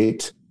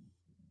create,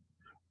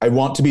 I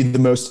want to be the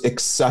most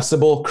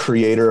accessible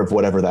creator of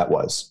whatever that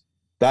was.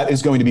 That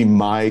is going to be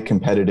my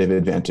competitive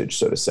advantage,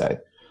 so to say.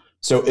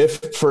 So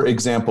if, for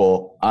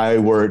example, I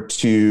were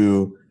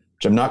to,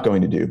 which I'm not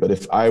going to do, but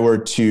if I were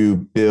to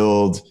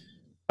build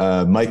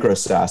a micro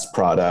SaaS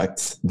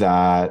product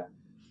that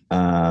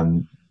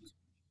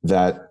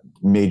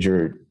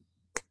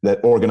that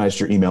organized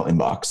your email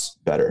inbox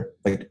better,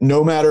 like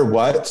no matter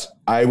what,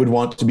 I would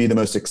want to be the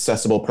most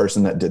accessible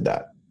person that did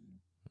that.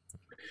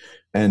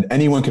 And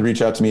anyone could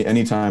reach out to me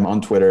anytime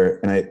on Twitter.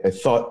 And I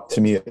thought,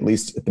 to me, at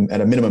least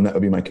at a minimum, that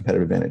would be my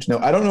competitive advantage. Now,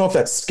 I don't know if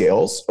that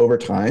scales over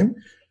time,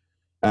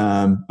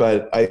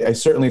 but I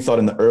certainly thought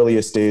in the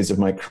earliest days of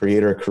my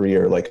creator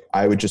career, like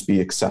I would just be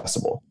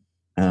accessible.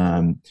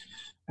 And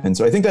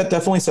so I think that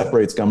definitely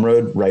separates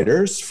Gumroad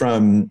writers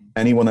from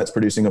anyone that's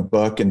producing a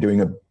book and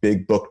doing a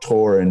big book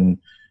tour and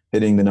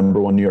hitting the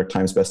 #1 New York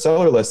Times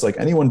bestseller list. Like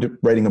anyone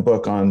writing a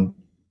book on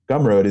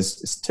Gumroad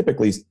is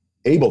typically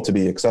able to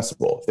be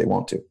accessible if they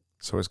want to.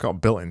 So it's got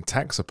built-in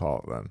tech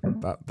support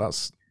then.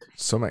 That's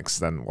some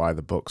extent why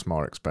the book's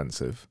more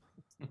expensive.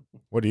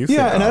 What do you think?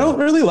 Yeah, and I don't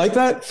really like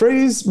that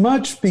phrase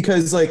much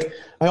because, like,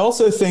 I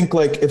also think,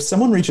 like, if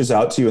someone reaches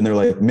out to you and they're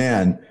like,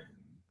 man,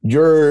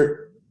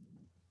 your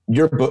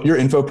book, your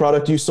info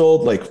product you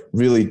sold, like,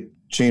 really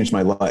changed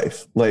my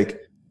life.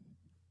 Like,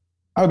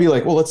 I would be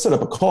like, well, let's set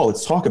up a call.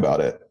 Let's talk about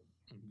it.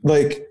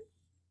 Like,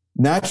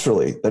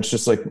 naturally, that's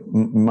just like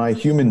my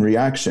human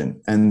reaction.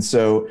 And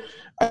so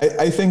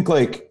I think,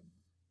 like,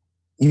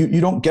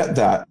 you don't get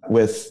that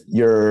with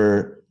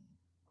your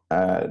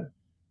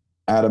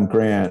Adam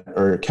Grant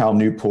or Cal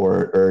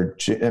Newport or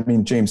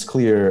James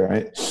Clear,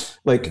 right?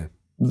 Like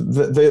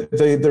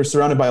they're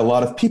surrounded by a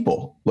lot of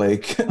people,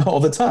 like all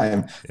the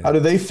time. Yeah. How do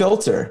they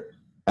filter?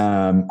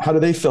 How do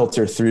they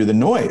filter through the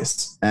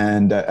noise?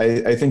 And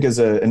I think as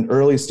an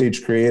early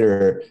stage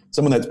creator,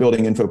 someone that's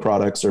building info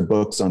products or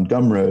books on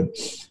Gumroad,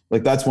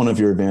 like that's one of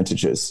your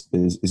advantages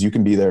is you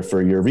can be there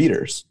for your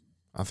readers.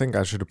 I think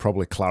I should have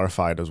probably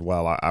clarified as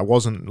well. I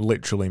wasn't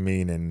literally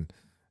meaning,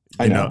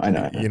 I know.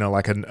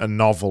 Like a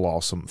novel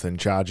or something,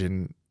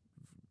 charging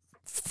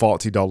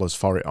 $40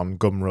 for it on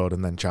Gumroad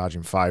and then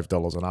charging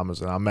 $5 on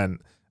Amazon. I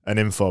meant an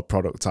info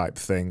product type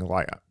thing.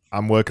 Like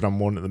I'm working on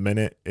one at the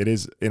minute. It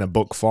is in a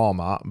book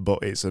format, but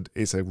it's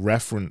a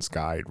reference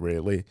guide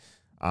really,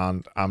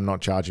 and I'm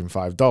not charging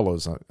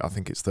 $5. I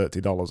think it's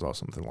 $30 or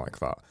something like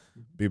that,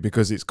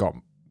 because it's got.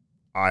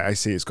 I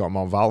see it's got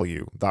more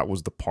value. That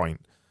was the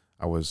point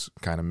I was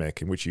kind of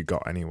making, which you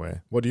got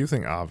anyway. What do you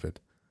think, Arvid?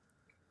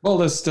 Well,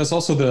 there's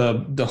also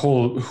the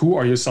whole who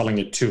are you selling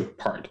it to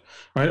part,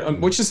 right?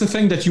 Which is the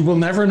thing that you will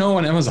never know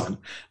on Amazon.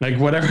 Like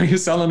whatever you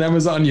sell on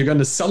Amazon, you're going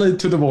to sell it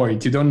to the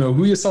void. You don't know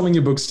who you're selling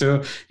your books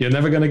to. You're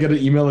never going to get an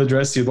email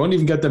address. You won't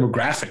even get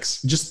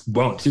demographics. You just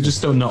won't. You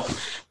just don't know.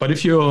 But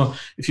if you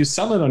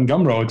sell it on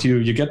Gumroad,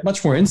 you get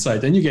much more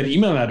insight. Then you get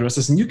email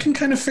addresses, and you can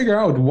kind of figure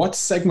out what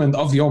segment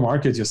of your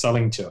market you're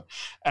selling to.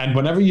 And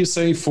whenever you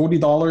say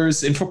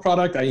 $40 info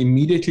product, I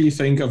immediately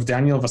think of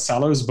Daniel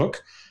Vassallo's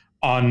book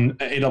on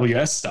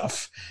AWS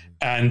stuff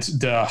and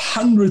the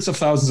hundreds of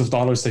thousands of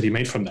dollars that he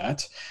made from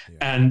that,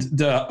 and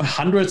the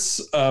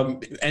hundreds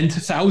and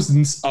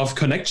thousands of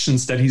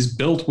connections that he's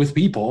built with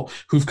people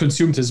who've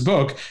consumed his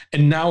book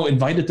and now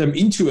invited them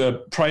into a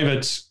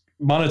private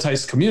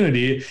monetized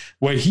community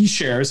where he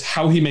shares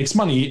how he makes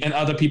money and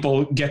other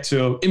people get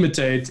to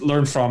imitate,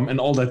 learn from, and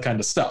all that kind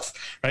of stuff,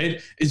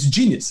 right? It's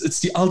genius. It's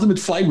the ultimate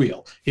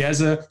flywheel. He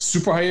has a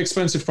super high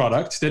expensive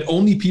product that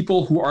only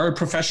people who are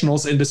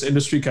professionals in this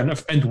industry can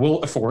and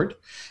will afford,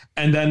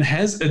 and then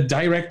has a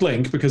direct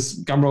link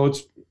because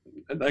Gumroad,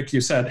 like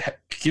you said,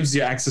 gives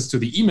you access to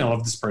the email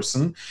of this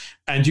person,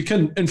 and you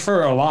can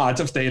infer a lot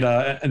of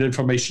data and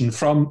information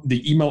from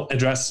the email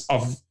address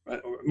of,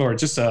 or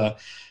just a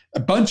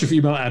bunch of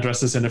email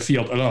addresses in a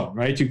field alone,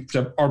 right?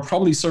 There are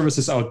probably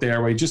services out there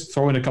where you just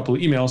throw in a couple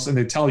of emails and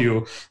they tell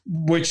you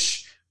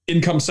which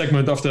income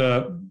segment of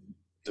the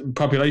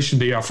population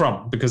they are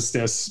from, because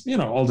there's,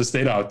 all this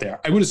data out there.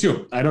 I would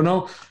assume, I don't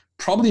know,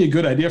 probably a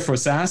good idea for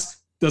SaaS.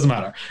 Doesn't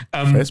matter.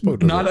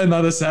 Facebook not it.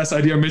 Another SaaS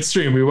idea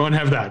midstream. We won't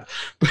have that.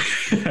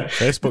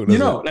 Facebook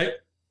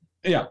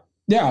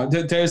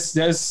does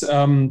there's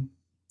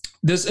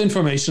this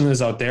information is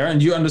out there,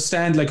 and you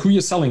understand like who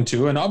you're selling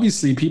to. And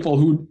obviously people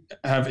who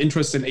have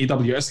interest in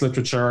AWS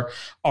literature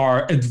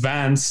are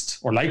advanced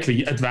or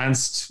likely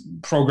advanced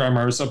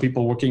programmers or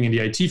people working in the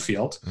IT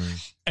field,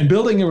 and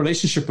building a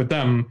relationship with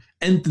them,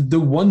 and the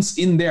ones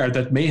in there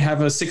that may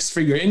have a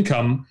 6-figure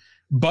income,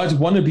 but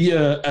want to be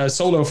a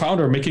solo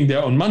founder making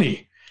their own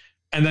money,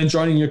 and then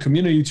joining your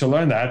community to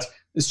learn that.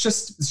 it's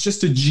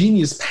just a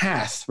genius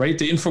path, right?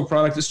 The info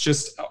product is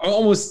just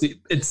almost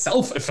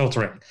itself a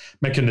filtering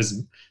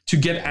mechanism to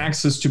get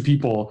access to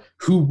people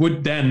who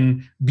would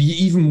then be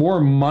even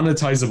more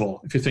monetizable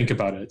if you think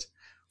about it,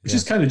 which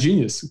is kind of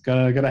genius.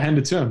 Gotta hand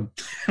it to him.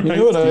 You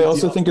know what I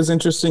also think is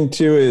interesting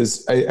too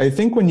is I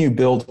think when you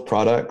build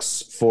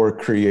products for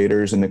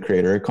creators in the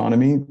creator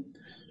economy,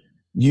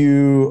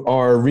 you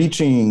are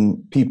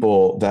reaching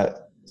people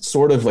that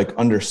sort of like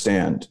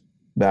understand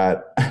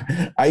that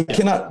I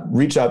cannot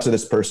reach out to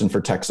this person for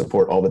tech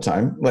support all the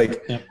time.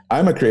 Like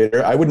I'm a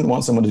creator. I wouldn't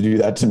want someone to do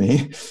that to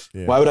me.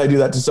 Yeah. Why would I do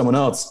that to someone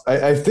else?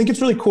 I think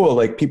it's really cool.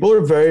 Like people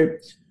are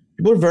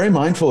very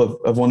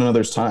mindful of one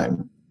another's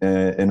time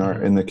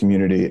in the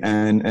community.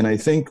 And I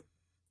think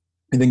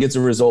it's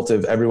a result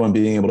of everyone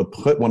being able to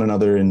put one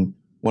another in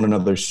one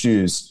another's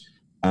shoes.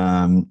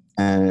 And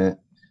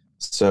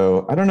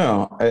so I don't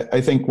know. I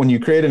think when you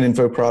create an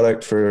info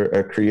product for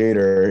a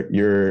creator,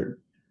 you're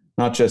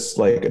not just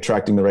like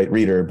attracting the right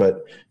reader,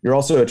 but you're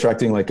also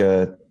attracting think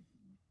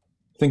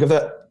of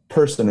that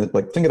person,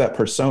 like think of that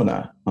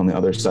persona on the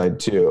other side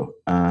too.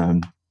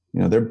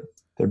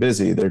 They're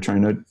busy. They're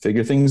trying to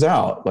figure things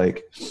out.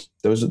 Like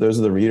those are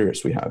the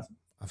readers we have.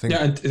 I think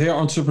and they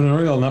are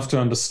entrepreneurial enough to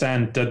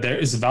understand that there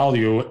is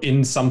value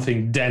in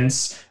something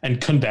dense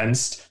and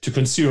condensed to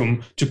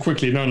consume to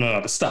quickly learn a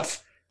lot of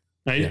stuff,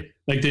 right? Yeah.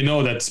 Like they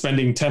know that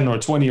spending 10 or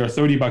 20 or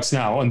 30 bucks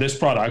now on this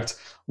product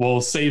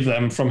will save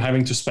them from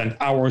having to spend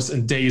hours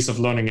and days of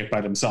learning it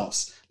by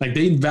themselves. Like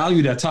they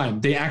value that time.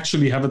 They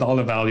actually have a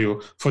dollar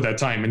value for that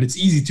time. And it's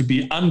easy to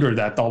be under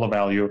that dollar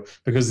value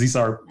because these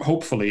are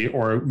hopefully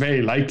or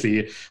very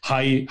likely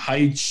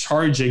high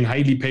charging,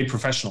 highly paid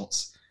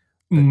professionals,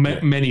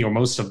 many or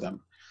most of them.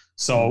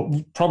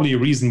 So probably a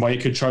reason why you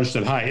could charge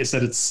that high is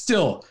that it's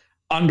still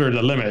under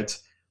the limit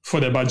for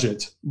their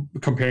budget,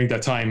 comparing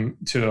that time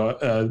to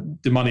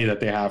the money that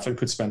they have and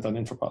could spend on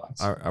info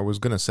products. I was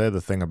going to say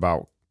the thing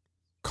about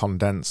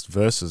condensed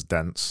versus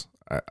dense.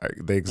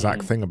 The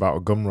exact thing about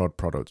a Gumroad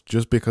product.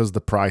 Just because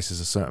the price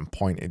is a certain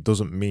point, it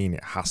doesn't mean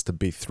it has to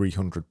be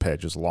 300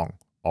 pages long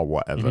or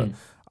whatever.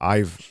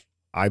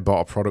 I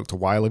bought a product a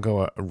while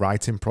ago, a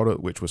writing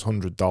product, which was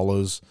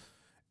 $100.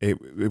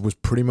 It was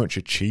pretty much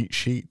a cheat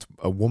sheet,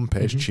 a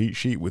one-page cheat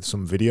sheet with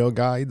some video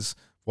guides.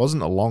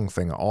 Wasn't a long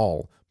thing at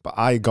all, but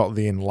I got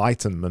the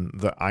enlightenment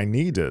that I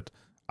needed.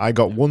 I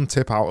got one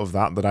tip out of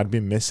that I'd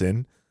been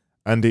missing,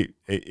 and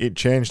it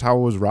changed how I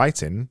was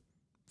writing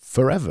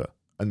forever.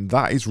 And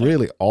that is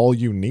really all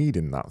you need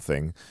in that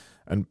thing.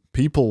 And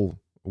people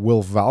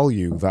will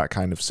value that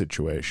kind of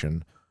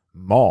situation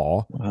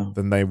more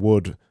than they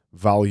would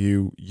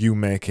value you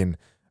making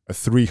a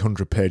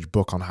 300-page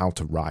book on how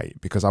to write,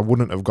 because I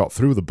wouldn't have got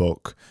through the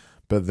book,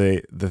 but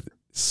the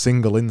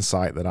single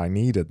insight that I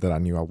needed, that I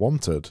knew I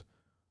wanted,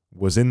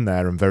 was in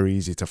there and very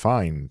easy to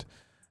find.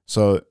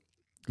 So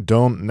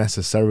don't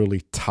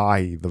necessarily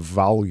tie the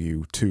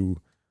value to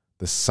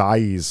the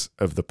size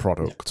of the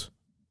product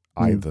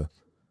either.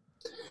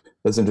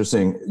 That's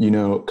interesting.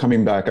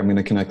 Coming back, I'm going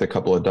to connect a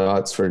couple of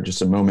dots for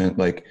just a moment.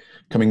 Like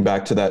coming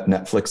back to that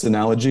Netflix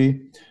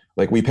analogy,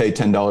 like we pay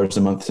 $10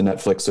 a month to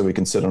Netflix so we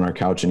can sit on our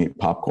couch and eat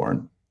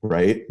popcorn,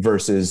 right?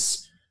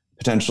 Versus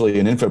potentially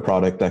an info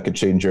product that could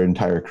change your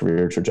entire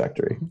career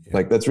trajectory. Yeah.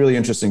 Like that's really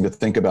interesting to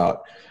think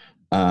about.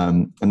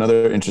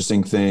 Another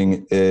interesting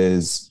thing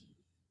is,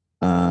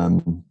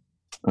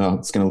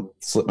 it's going to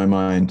slip my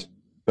mind,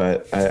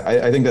 but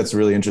I think that's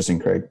really interesting,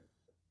 Craig.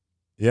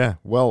 Yeah.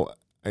 Well,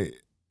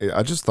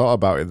 I just thought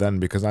about it then,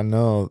 because I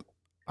know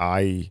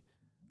I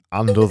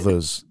and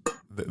others,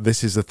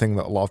 this is the thing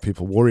that a lot of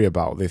people worry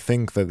about. They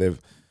think that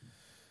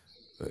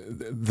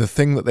the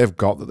thing that they've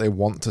got that they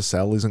want to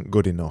sell isn't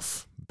good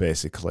enough,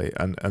 basically.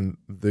 And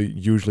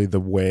usually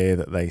the way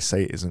that they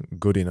say it isn't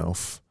good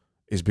enough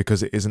is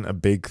because it isn't a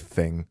big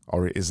thing,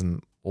 or it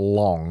isn't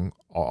long,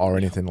 or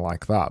anything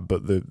like that.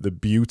 But the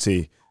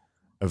beauty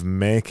of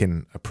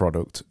making a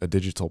product, a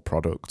digital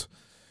product,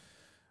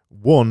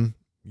 one,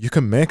 you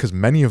can make as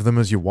many of them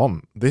as you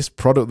want. This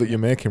product that you're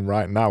making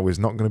right now is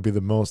not going to be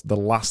the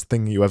last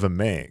thing you ever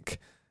make.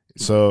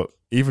 So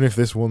even if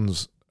this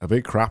one's a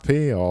bit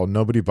crappy or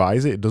nobody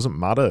buys it, it doesn't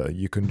matter.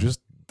 You can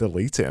just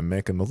delete it and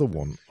make another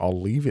one, or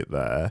leave it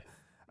there.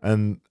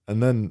 And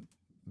then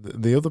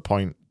the other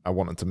point I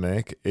wanted to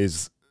make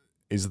is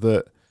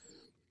that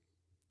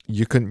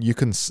you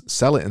can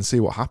sell it and see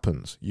what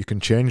happens. You can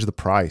change the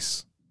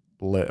price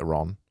later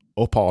on,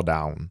 up or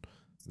down.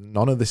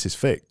 None of this is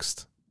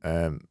fixed.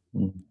 The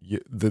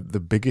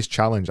biggest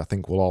challenge, I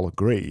think we'll all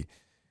agree,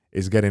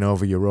 is getting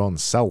over your own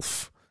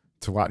self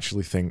to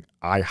actually think,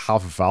 I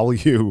have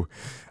value,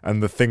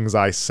 and the things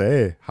I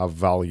say have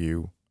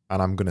value,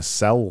 and I'm going to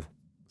sell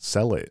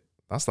it.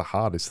 That's the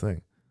hardest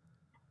thing.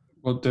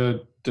 Well,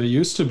 there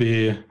used to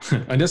be,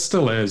 and there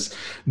still is,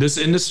 this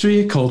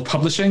industry called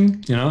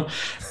publishing,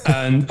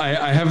 and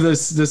I have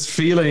this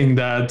feeling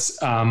that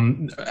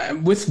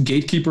with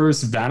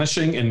gatekeepers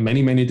vanishing in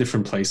many, many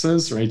different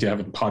places, right? You have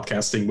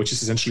podcasting, which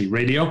is essentially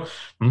radio.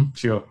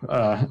 If you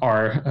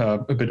are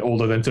a bit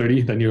older than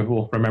 30, then you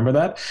will remember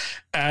that.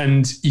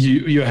 And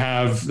you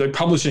have the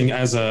publishing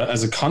as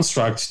a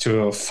construct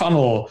to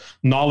funnel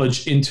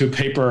knowledge into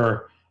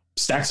paper,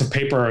 stacks of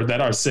paper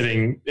that are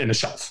sitting in a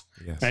shelf.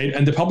 Yes. Right?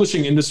 And the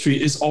publishing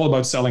industry is all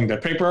about selling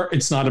that paper.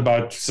 It's not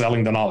about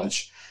selling the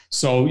knowledge.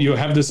 So you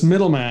have this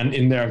middleman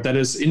in there that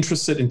is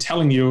interested in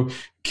telling you,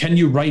 can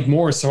you write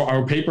more so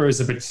our paper is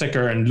a bit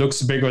thicker and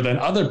looks bigger than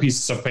other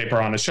pieces of paper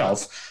on a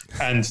shelf,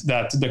 and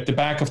that the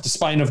back of the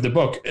spine of the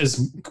book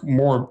is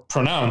more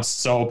pronounced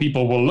so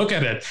people will look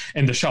at it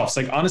in the shelves.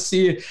 Like,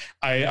 honestly,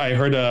 I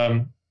heard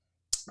a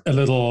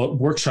little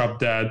workshop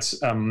that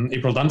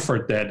April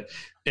Dunford did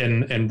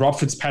in Rob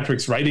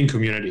Fitzpatrick's writing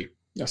community.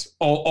 Yes,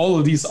 all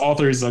of these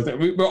authors, like that,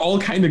 we're all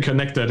kind of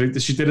connected.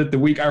 She did it the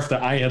week after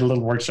I had a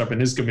little workshop in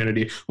his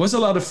community. It was a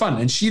lot of fun.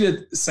 And she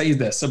did say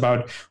this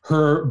about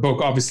her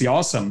book, Obviously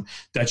Awesome,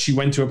 that she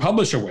went to a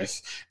publisher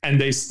with.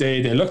 And they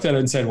looked at it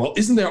and said, well,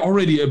 isn't there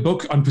already a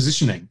book on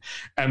positioning?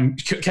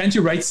 Can't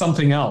you write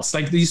something else?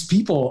 Like, these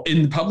people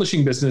in the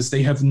publishing business,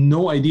 they have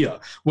no idea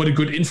what a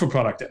good info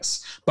product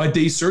is. But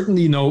they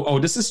certainly know, oh,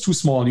 this is too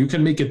small. You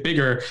can make it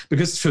bigger.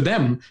 Because for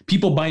them,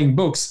 people buying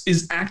books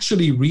is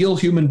actually real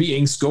human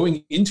beings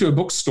going into a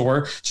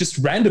bookstore just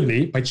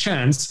randomly by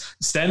chance,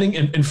 standing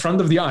in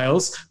front of the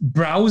aisles,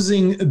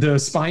 browsing the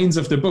spines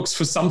of the books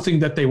for something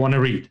that they want to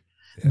read.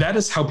 Yeah. That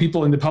is how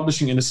people in the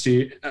publishing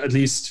industry, at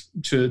least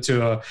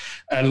to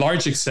a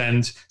large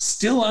extent,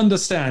 still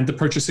understand the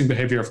purchasing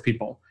behavior of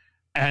people.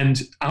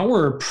 And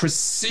our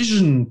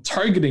precision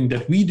targeting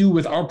that we do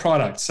with our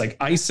products, like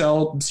I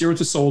sell Zero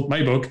to Sold,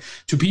 my book,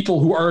 to people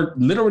who are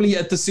literally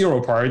at the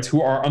zero part,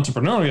 who are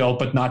entrepreneurial,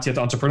 but not yet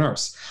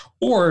entrepreneurs,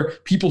 or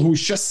people who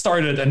just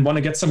started and want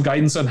to get some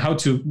guidance on how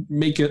to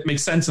make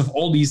sense of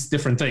all these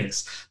different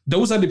things.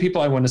 Those are the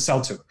people I want to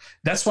sell to.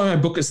 That's why my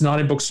book is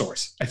not in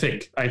bookstores. I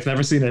think I've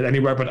never seen it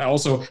anywhere, but I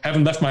also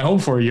haven't left my home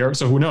for a year,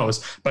 so who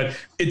knows? But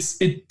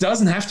it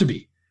doesn't have to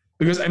be.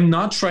 Because I'm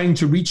not trying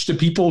to reach the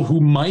people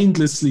who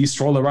mindlessly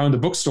stroll around the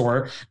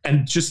bookstore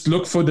and just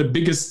look for the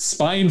biggest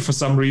spine for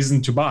some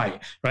reason to buy,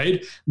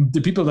 right? The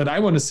people that I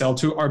want to sell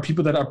to are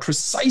people that are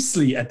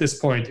precisely at this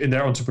point in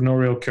their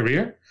entrepreneurial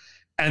career,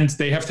 and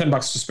they have $10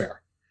 to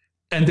spare.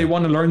 And they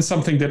want to learn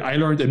something that I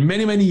learned in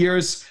many, many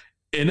years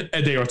in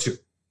a day or two.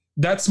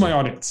 That's my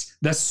audience.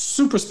 That's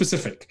super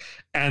specific.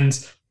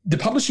 And the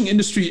publishing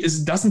industry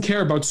doesn't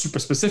care about super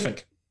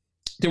specific.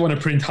 They want to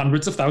print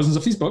hundreds of thousands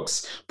of these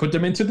books, put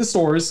them into the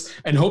stores,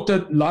 and hope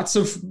that lots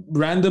of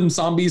random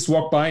zombies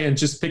walk by and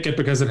just pick it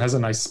because it has a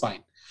nice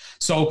spine.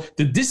 So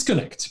the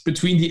disconnect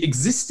between the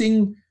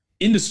existing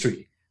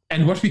industry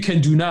and what we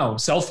can do now,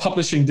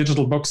 self-publishing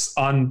digital books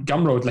on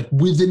Gumroad, like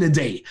within a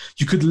day.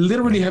 You could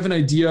literally have an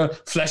idea,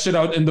 flesh it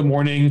out in the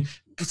morning,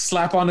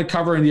 slap on a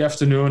cover in the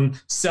afternoon,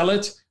 sell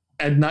it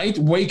at night,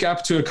 wake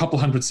up to a couple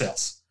hundred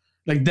sales.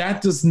 Like,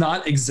 that does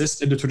not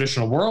exist in the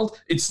traditional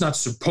world. It's not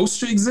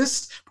supposed to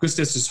exist because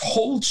there's this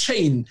whole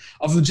chain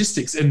of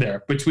logistics in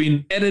there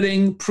between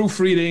editing,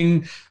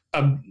 proofreading,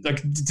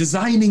 like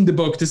designing the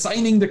book,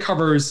 designing the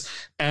covers,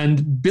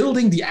 and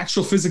building the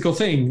actual physical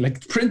thing,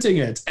 like printing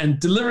it and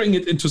delivering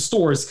it into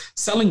stores,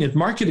 selling it,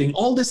 marketing.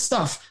 All this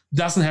stuff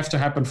doesn't have to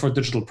happen for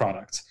digital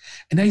products.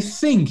 And I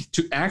think,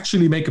 to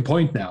actually make a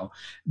point now,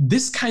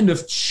 this kind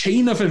of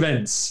chain of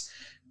events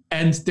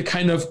and the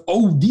kind of,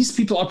 oh, these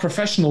people are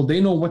professional, they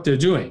know what they're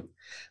doing.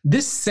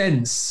 This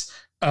sense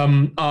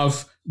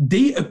of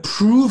they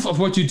approve of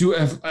what you do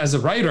as a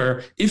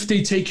writer if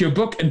they take your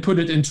book and put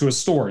it into a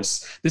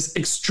stores. This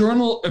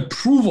external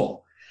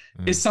approval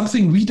is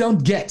something we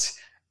don't get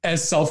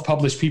as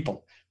self-published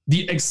people.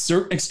 The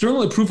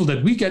external approval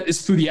that we get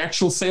is through the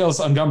actual sales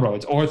on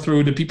Gumroad or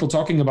through the people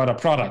talking about a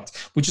product,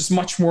 which is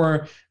much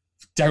more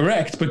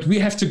direct, but we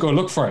have to go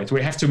look for it.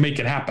 We have to make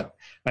it happen.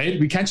 Right?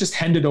 We can't just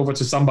hand it over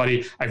to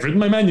somebody. I've written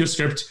my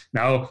manuscript.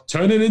 Now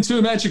turn it into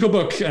a magical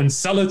book and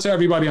sell it to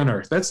everybody on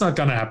earth. That's not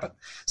going to happen.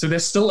 So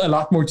there's still a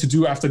lot more to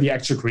do after the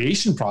actual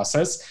creation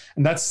process.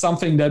 And that's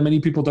something that many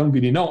people don't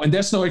really know. And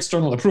there's no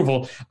external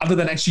approval other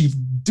than actually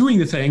doing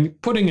the thing,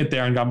 putting it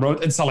there on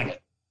Gumroad and selling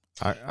it.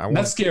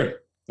 That's scary,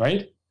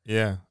 right?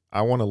 Yeah.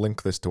 I want to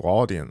link this to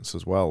audience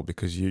as well,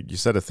 because you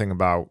said a thing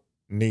about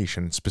niche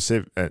and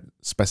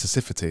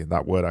specificity,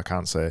 that word I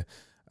can't say.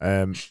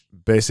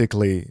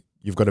 Basically,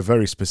 you've got a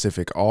very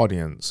specific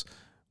audience.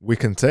 We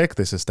can take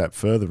this a step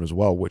further as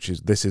well,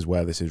 this is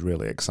where this is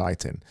really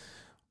exciting.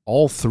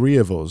 All three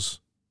of us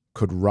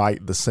could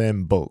write the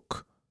same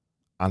book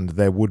and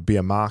there would be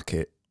a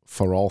market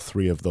for all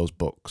three of those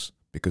books,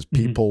 because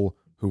people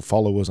who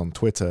follow us on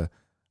Twitter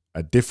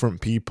are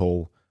different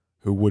people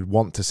who would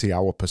want to see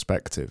our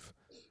perspective.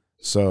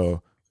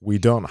 So we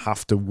don't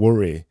have to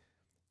worry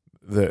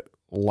that,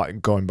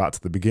 like going back to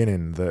the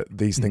beginning, that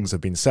these things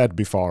have been said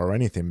before or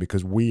anything,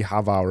 because we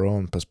have our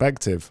own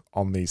perspective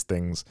on these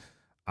things,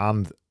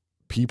 and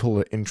people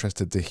are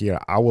interested to hear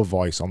our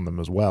voice on them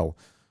as well.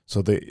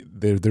 So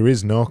there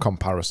is no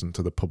comparison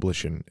to the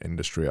publishing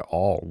industry at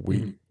all.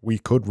 We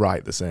could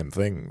write the same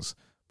things,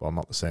 well,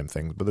 not the same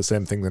things, but the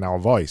same things in our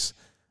voice,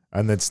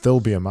 and there'd still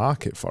be a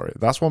market for it.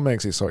 That's what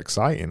makes it so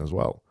exciting as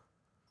well.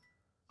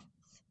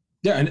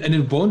 Yeah, and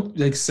it won't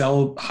like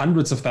sell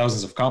hundreds of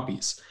thousands of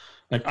copies.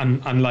 Like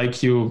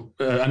unlike you,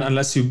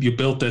 unless you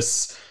build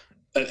this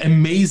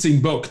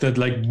amazing book that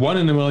like 1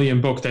 in a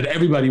million book that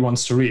everybody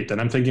wants to read.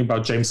 And I'm thinking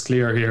about James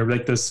Clear here,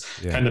 like this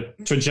kind of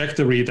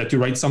trajectory that you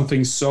write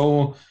something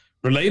so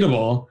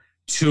relatable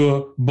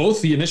to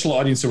both the initial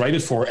audience you write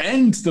it for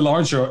and the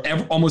larger,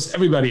 almost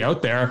everybody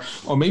out there.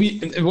 Or maybe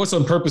it was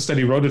on purpose that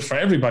he wrote it for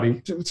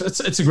everybody.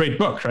 It's a great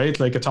book, right?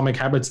 Like Atomic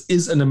Habits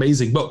is an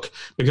amazing book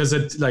because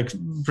it like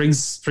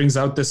brings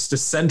out this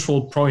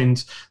central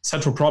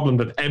problem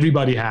that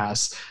everybody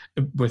has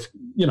with,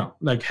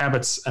 like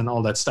habits and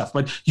all that stuff.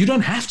 But you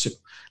don't have to.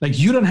 Like,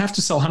 you don't have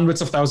to sell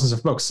hundreds of thousands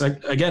of books.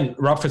 Like, again,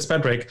 Rob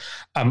Fitzpatrick,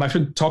 I've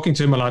been talking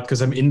to him a lot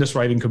because I'm in this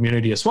writing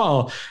community as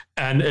well.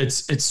 And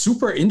it's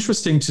super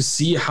interesting to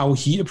see how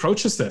he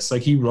approaches this.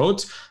 Like, he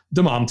wrote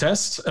The Mom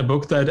Test, a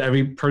book that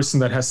every person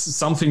that has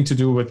something to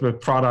do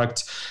with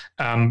product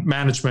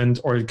management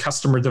or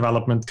customer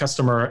development,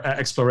 customer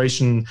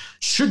exploration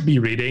should be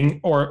reading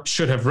or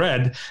should have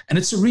read. And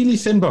it's a really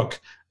thin book.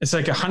 It's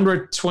like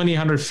 120,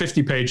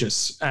 150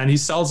 pages. And he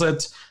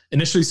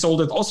initially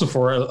sold it also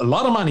for a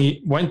lot of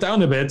money, went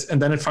down a bit,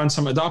 and then it found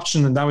some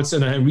adoption, and now it's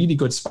in a really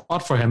good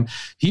spot for him.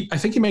 I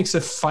think he makes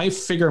a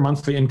 5-figure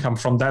monthly income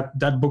from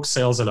that book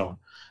sales alone,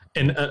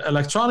 in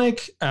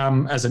electronic,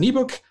 as an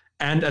ebook,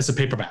 and as a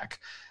paperback.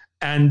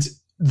 And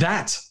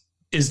that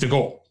is the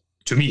goal.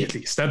 To me, at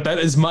least, that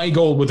is my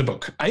goal with the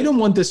book. I don't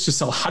want this to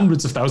sell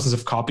hundreds of thousands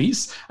of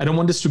copies. I don't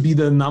want this to be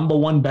the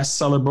 #1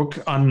 bestseller book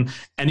on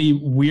any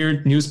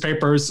weird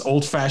newspaper's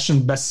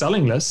old-fashioned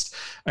best-selling list.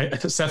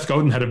 Seth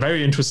Godin had a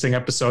very interesting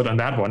episode on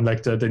that one,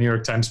 like the New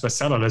York Times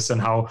bestseller list,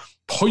 and how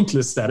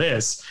pointless that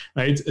is.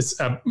 Right?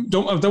 I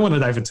don't want to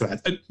dive into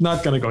that. I'm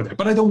not going to go there.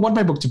 But I don't want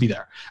my book to be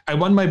there. I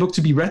want my book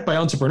to be read by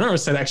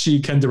entrepreneurs that actually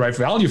can derive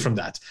value from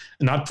that,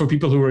 and not for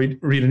people who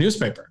read a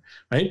newspaper.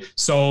 Right?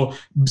 So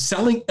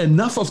selling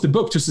enough of the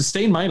book to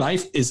sustain my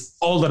life is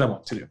all that I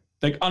want to do.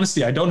 Like,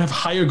 honestly, I don't have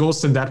higher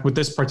goals than that with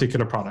this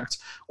particular product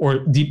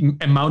or the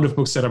amount of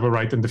books that I will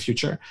write in the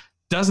future.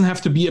 Doesn't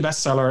have to be a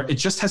bestseller. It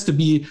just has to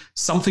be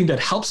something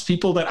that helps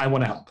people that I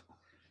want to help.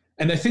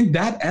 And I think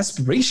that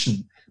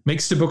aspiration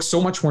makes the book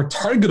so much more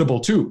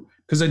targetable too,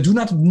 because I do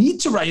not need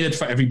to write it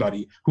for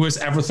everybody who has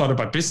ever thought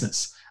about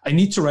business. I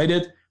need to write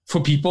it for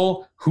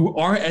people who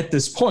are at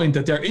this point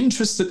that they're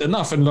interested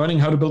enough in learning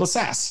how to build a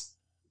SaaS.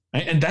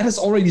 Right? And that is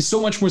already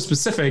so much more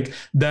specific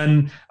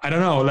than, I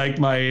don't know, like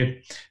my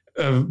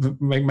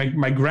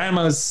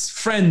grandma's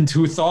friend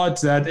who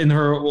thought that in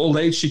her old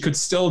age she could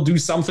still do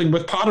something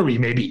with pottery,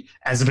 maybe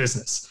as a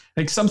business.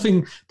 Like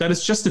something that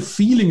is just a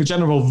feeling, a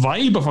general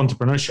vibe of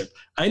entrepreneurship.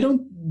 I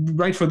don't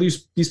write for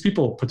these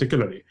people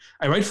particularly.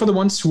 I write for the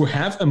ones who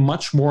have a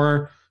much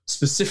more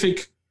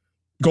specific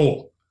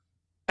goal.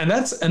 And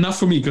that's enough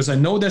for me because I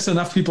know there's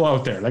enough people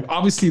out there. Like,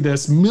 obviously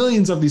there's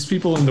millions of these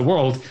people in the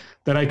world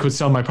that I could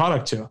sell my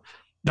product to. It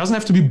doesn't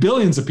have to be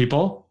billions of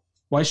people.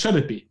 Why should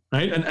it be,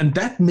 right? And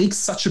that makes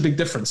such a big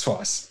difference for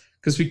us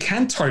because we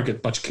can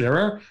target much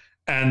clearer.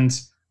 And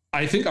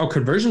I think our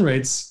conversion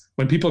rates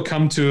when people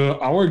come to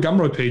our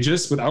Gumroad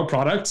pages with our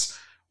products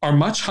are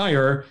much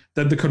higher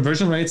than the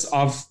conversion rates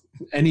of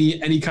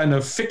any kind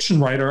of fiction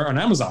writer on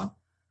Amazon.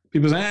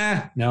 People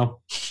say,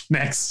 no,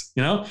 next,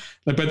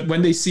 But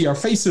when they see our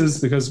faces,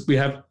 because we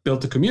have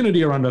built a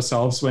community around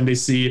ourselves, when they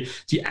see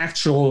the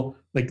actual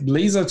like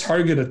laser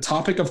targeted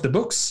topic of the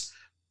books,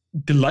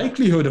 the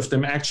likelihood of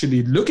them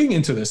actually looking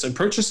into this and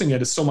purchasing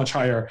it is so much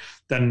higher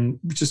than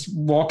just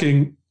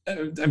walking.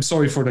 I'm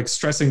sorry for like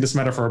stressing this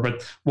metaphor,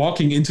 but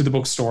walking into the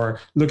bookstore,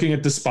 looking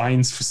at the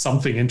spines for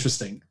something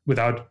interesting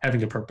without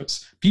having a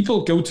purpose.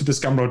 People go to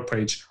this Gumroad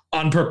page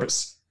on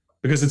purpose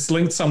because it's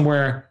linked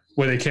somewhere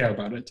where they care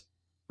about it.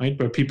 Right?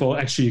 Where people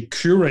actually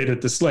curated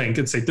this link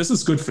and say, this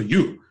is good for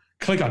you.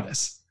 Click on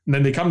this. And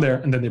then they come there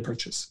and then they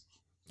purchase.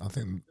 I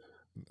think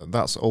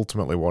that's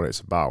ultimately what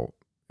it's about,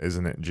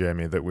 isn't it,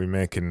 Jamie? That we're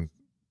making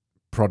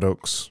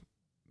products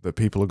that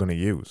people are going to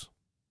use,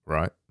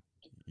 right?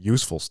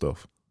 Useful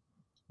stuff.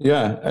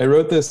 Yeah. I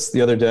wrote this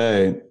the other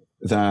day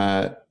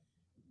that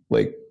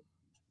like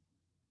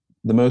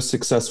the most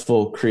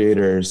successful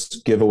creators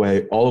give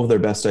away all of their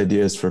best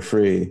ideas for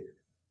free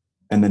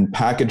and then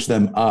package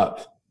them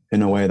up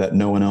in a way that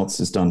no one else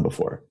has done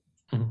before,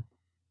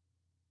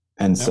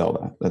 and sell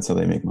that. That's how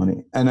they make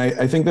money. And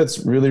I think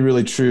that's really,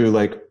 really true.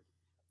 Like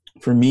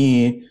for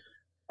me,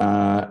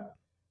 I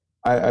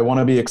want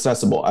to be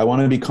accessible. I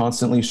want to be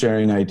constantly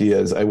sharing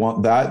ideas. I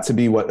want that to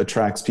be what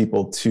attracts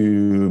people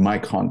to my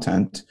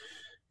content.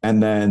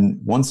 And then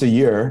once a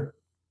year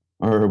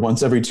or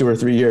once every 2 or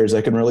 3 years,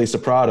 I can release a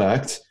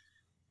product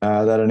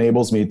that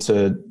enables me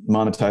to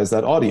monetize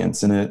that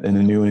audience in a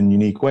new and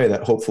unique way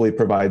that hopefully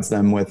provides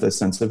them with a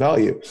sense of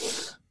value.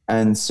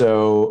 And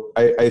so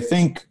I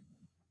think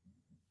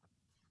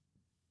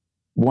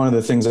one of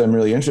the things that I'm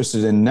really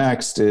interested in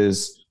next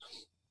is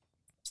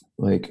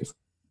like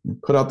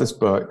put out this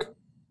book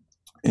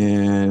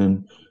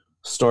and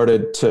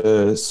started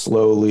to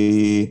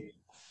slowly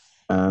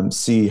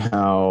see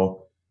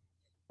how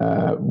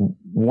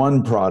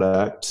one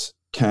product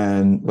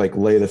can like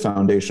lay the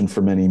foundation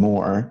for many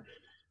more.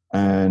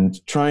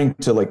 And trying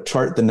to like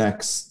chart the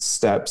next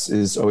steps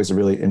is always a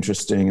really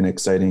interesting and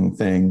exciting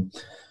thing.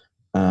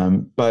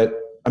 But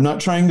I'm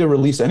not trying to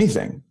release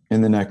anything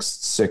in the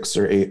next 6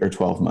 or 8 or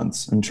 12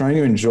 months. I'm trying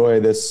to enjoy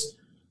this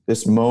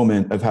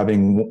moment of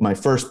having my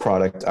first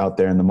product out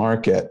there in the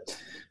market.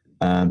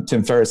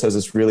 Tim Ferriss has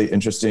this really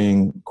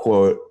interesting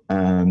quote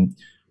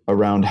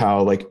around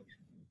how like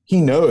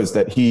he knows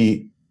that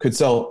he could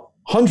sell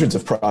hundreds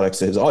of products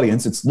to his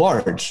audience. It's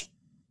large.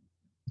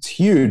 It's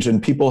huge,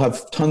 and people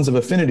have tons of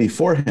affinity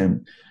for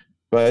him.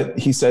 But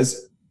he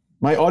says,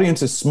 my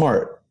audience is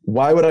smart.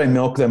 Why would I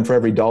milk them for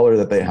every dollar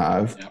that they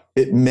have? Yeah.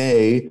 It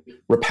may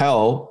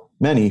repel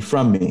many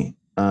from me.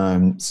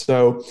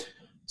 So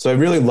I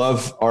really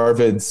love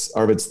Arvid's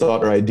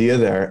thought or idea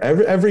there.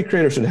 Every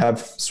creator should have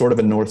sort of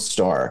a North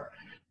Star.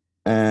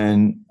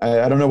 And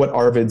I don't know what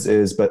Arvid's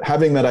is, but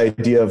having that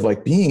idea of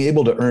like being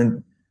able to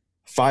earn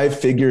 5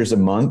 figures a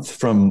month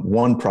from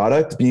one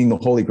product being the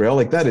holy grail,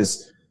 like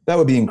that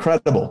would be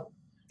incredible.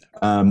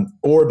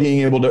 Or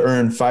being able to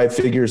earn 5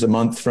 figures a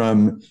month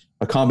from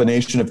a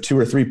combination of 2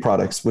 or 3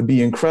 products would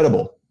be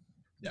incredible.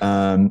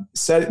 Yeah.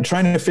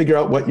 Trying to figure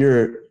out what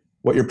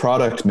your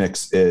product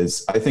mix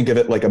is. I think of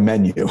it like a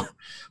menu.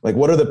 Like,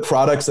 what are the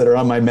products that are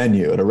on my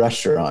menu at a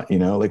restaurant? You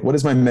know, like what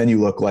does my menu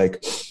look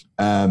like?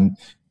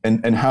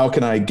 And how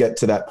can I get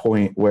to that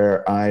point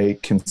where I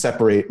can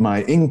separate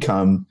my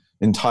income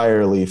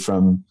entirely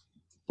from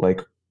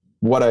like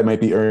what I might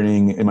be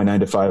earning in my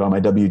 9-to-5 on my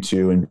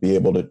W-2 and be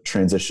able to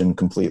transition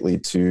completely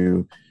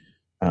to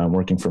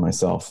working for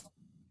myself.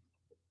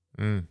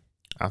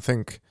 I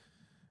think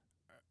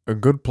a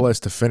good place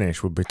to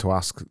finish would be to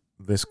ask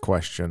this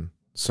question.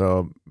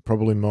 So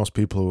probably most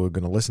people who are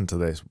going to listen to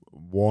this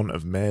won't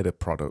have made a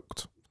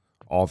product,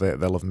 or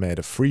they'll have made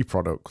a free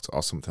product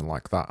or something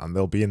like that, and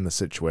they'll be in the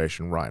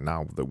situation right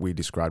now that we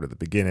described at the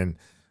beginning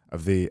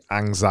of the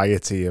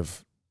anxiety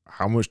of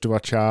how much do I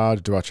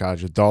charge? Do I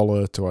charge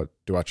 $1?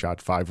 Do I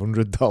charge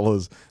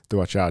 $500?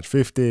 Do I charge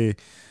 $50?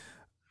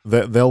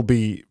 They'll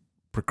be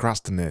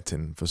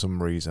procrastinating for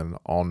some reason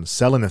on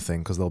selling a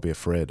thing because they'll be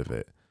afraid of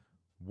it.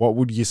 What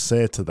would you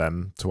say to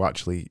them to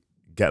actually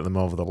get them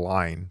over the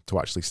line to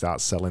actually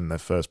start selling their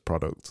first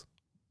product?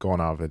 Go on,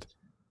 Arvid.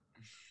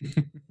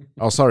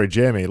 Oh, sorry,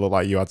 Jamie. It looked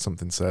like you had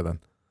something to say then.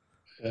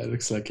 Yeah, it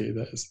looks like he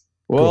does.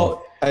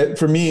 Well,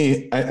 for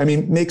me, I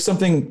mean, make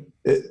something...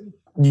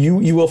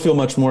 You will feel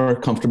much more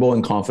comfortable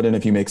and confident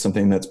if you make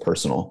something that's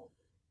personal.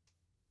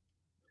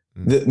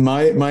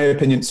 My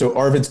opinion, so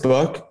Arvid's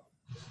book,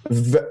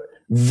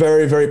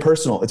 very, very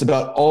personal. It's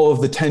about all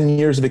of the 10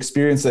 years of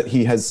experience that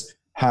he has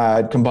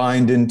had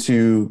combined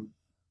into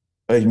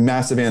a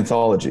massive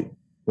anthology,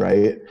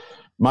 right?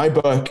 My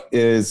book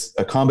is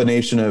a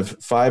combination of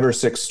 5 or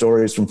 6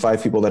 stories from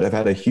 5 people that have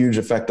had a huge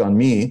effect on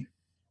me.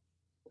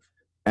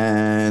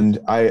 And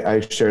I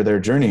share their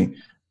journey.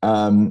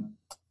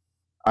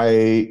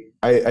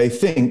 I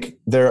think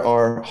there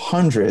are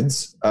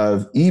hundreds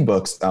of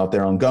ebooks out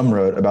there on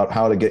Gumroad about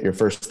how to get your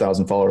first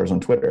 1,000 followers on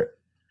Twitter.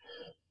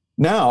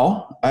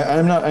 Now,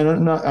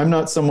 I'm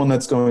not someone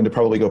that's going to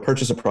probably go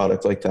purchase a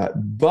product like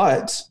that,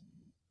 but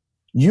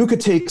you could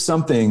take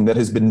something that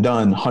has been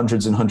done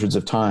hundreds and hundreds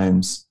of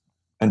times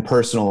and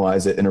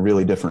personalize it in a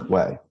really different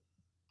way.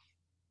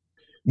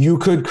 You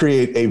could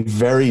create a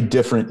very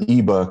different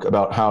ebook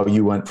about how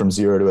you went from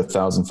 0 to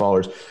 1,000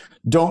 followers.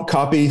 Don't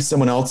copy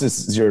someone else's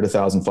 0 to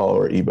 1,000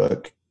 follower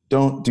ebook.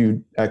 Don't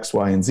do X,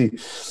 Y, and Z.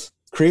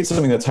 Create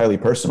something that's highly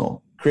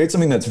personal. Create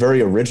something that's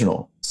very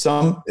original,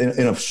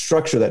 in a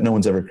structure that no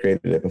one's ever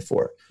created it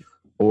before,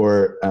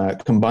 or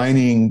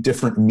combining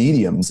different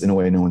mediums in a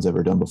way no one's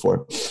ever done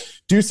before.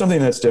 Do something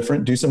that's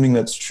different. Do something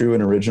that's true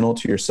and original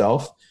to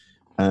yourself.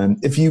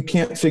 If you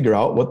can't figure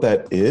out what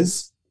that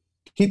is,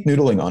 keep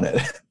noodling on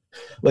it.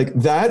 Like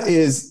that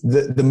is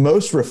the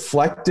most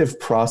reflective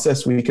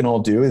process we can all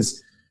do,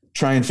 is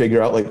try and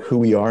figure out like who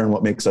we are and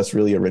what makes us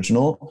really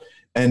original.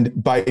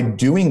 And by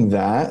doing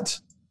that,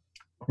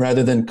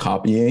 rather than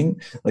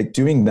copying, like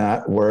doing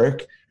that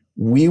work,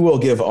 we will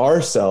give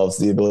ourselves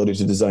the ability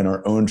to design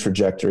our own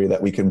trajectory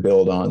that we can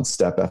build on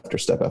step after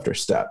step after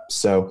step.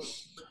 So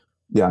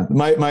yeah,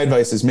 my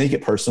advice is make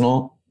it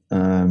personal.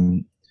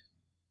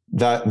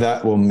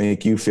 That will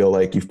make you feel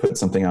like you've put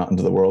something out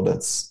into the world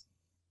that's,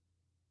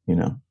 you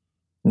know,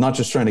 not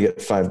just trying to get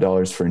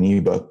 $5 for an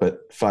ebook,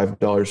 but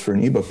 $5 for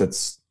an ebook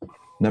that's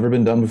never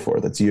been done before.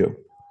 That's you.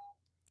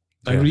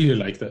 I really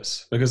like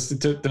this because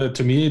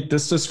to me,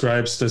 this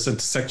describes this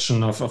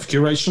intersection of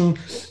curation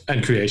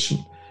and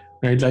creation,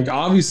 right? Like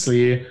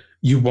obviously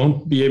you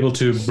won't be able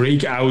to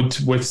break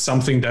out with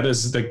something that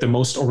is like the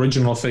most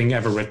original thing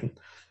ever written.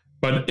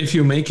 But if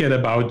you make it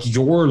about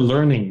your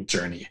learning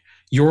journey,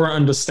 your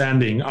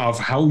understanding of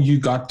how you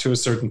got to a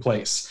certain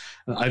place,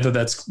 Either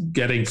that's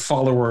getting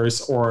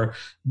followers or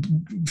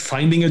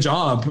finding a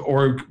job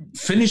or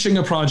finishing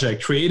a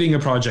project, creating a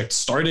project,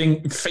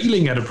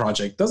 failing at a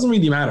project. Doesn't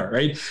really matter,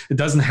 right? It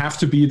doesn't have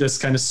to be this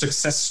kind of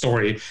success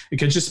story. It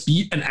can just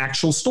be an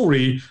actual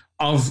story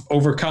of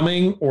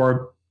overcoming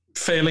or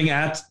failing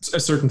at a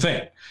certain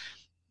thing.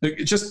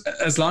 Just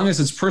as long as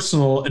it's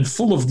personal and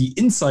full of the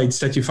insights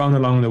that you found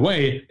along the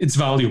way, it's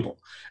valuable.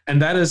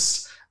 And that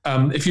is,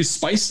 if you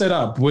spice that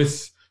up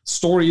with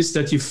stories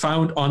that you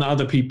found on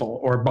other people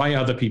or by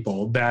other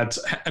people that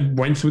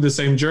went through the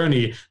same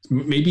journey,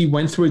 maybe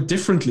went through it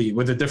differently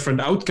with a different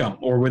outcome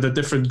or with a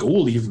different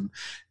goal even.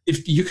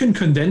 If you can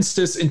condense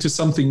this into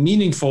something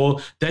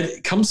meaningful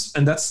that comes,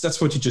 and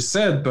that's what you just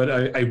said, but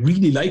I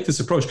really like this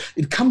approach.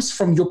 It comes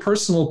from your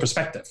personal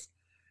perspective.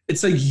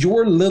 It's like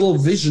your little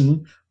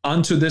vision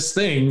onto this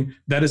thing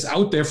that is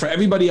out there for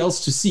everybody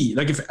else to see.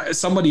 Like if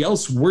somebody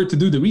else were to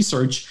do the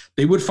research,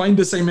 they would find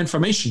the same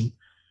information,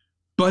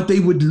 but they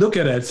would look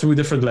at it through a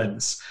different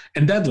lens.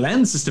 And that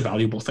lens is the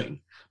valuable thing,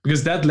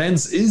 because that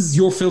lens is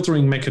your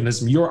filtering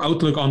mechanism, your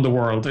outlook on the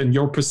world, and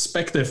your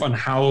perspective on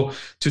how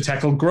to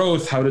tackle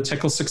growth, how to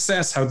tackle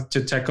success, how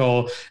to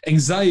tackle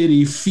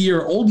anxiety,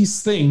 fear, all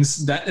these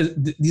things.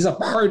 These are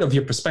part of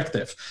your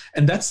perspective.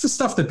 And that's the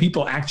stuff that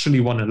people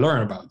actually want to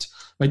learn about.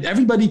 Like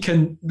everybody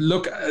can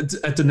look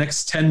at the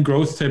next 10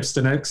 growth tips,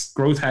 the next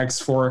growth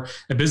hacks for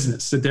a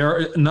business. That there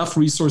are enough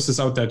resources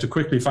out there to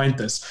quickly find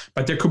this,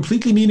 but they're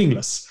completely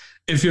meaningless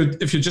if you're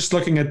just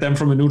looking at them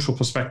from a neutral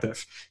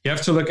perspective. You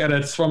have to look at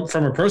it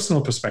from a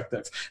personal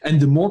perspective. And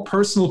the more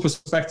personal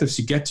perspectives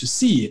you get to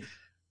see,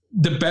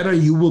 the better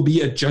you will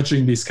be at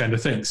judging these kind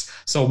of things.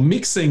 So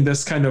mixing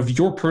this kind of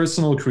your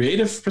personal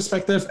creative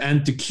perspective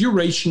and the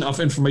curation of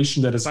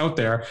information that is out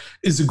there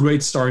is a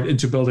great start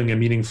into building a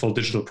meaningful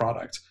digital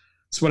product.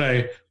 That's what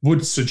I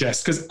would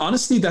suggest, because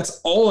honestly,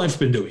 that's all I've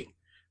been doing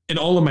in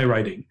all of my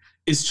writing,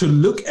 is to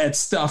look at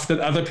stuff that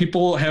other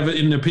people have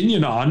an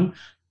opinion on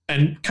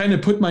and kind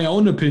of put my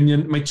own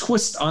opinion, my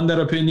twist on that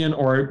opinion,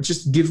 or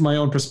just give my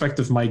own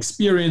perspective, my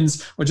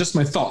experience, or just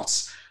my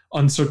thoughts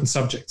on certain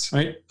subjects,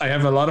 right? I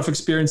have a lot of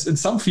experience in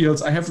some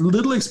fields. I have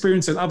little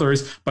experience in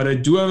others, but I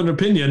do have an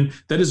opinion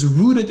that is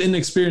rooted in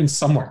experience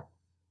somewhere.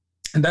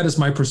 And that is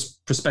my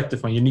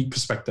perspective, my unique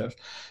perspective.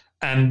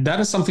 And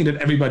that is something that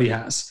everybody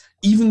has.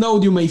 Even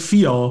though you may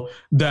feel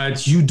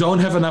that you don't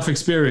have enough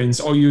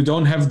experience or you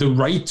don't have the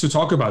right to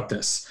talk about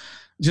this,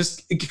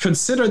 just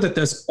consider that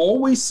there's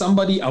always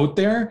somebody out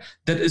there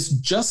that is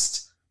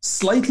just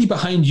slightly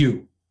behind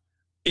you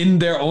in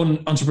their own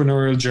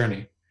entrepreneurial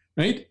journey,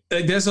 right?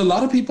 There's a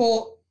lot of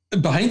people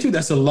behind you.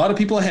 There's a lot of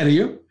people ahead of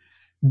you.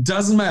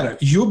 Doesn't matter.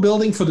 You're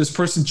building for this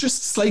person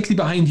just slightly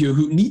behind you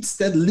who needs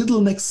that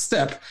little next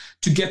step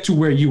to get to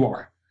where you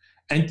are.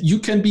 And you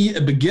can be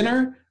a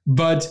beginner,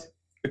 but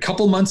a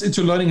couple months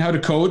into learning how to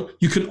code,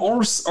 you can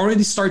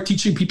already start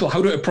teaching people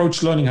how to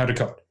approach learning how to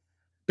code,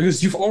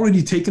 because you've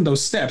already taken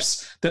those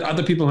steps that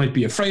other people might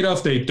be afraid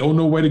of. They don't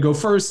know where to go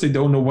first. They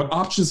don't know what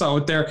options are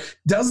out there.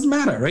 Doesn't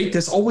matter, right?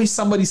 There's always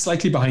somebody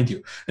slightly behind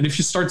you. And if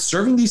you start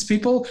serving these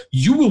people,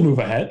 you will move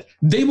ahead.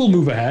 They will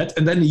move ahead.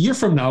 And then a year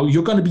from now,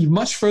 you're going to be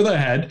much further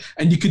ahead.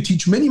 And you could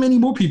teach many, many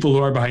more people who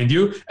are behind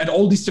you at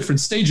all these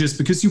different stages,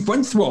 because you've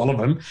went through all of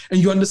them and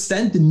you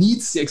understand the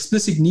needs, the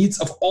explicit needs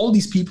of all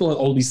these people at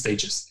all these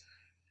stages.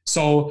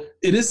 So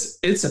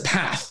it's a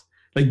path.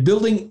 Like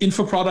building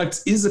info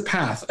products is a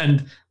path.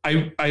 And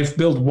I've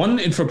built one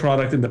info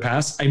product in the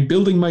past. I'm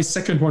building my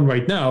second one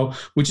right now,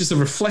 which is a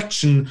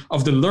reflection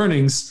of the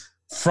learnings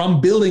from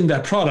building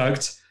that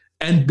product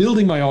and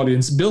building my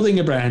audience, building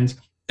a brand.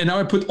 And now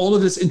I put all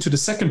of this into the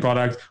second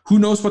product. Who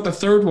knows what the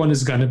third one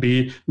is going to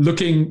be,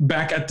 looking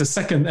back at the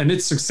second and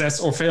its success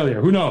or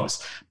failure. Who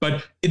knows?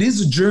 But it is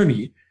a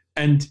journey.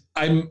 And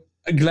I'm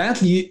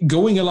gladly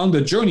going along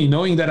the journey,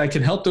 knowing that I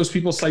can help those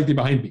people slightly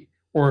behind me,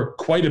 or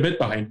quite a bit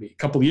behind me, a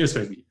couple of years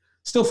maybe.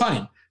 Still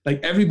fine.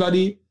 Like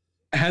everybody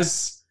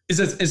is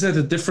at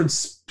a different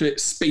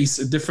space,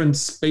 a different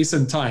space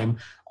and time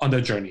on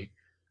their journey.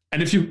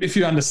 And if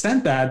you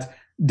understand that,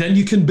 then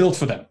you can build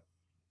for them,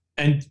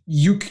 and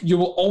you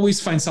will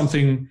always find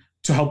something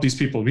to help these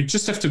people. We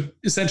just have to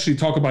essentially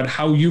talk about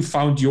how you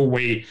found your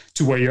way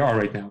to where you are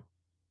right now.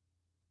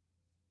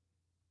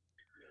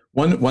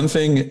 One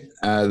thing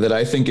that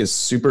I think is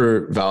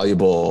super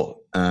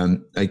valuable,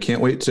 I can't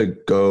wait to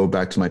go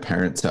back to my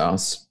parents'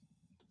 house,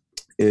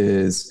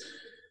 is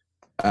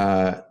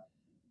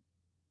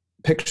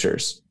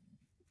pictures.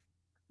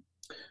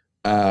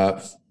 I'm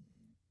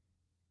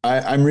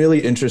really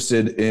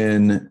interested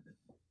in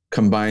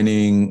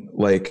combining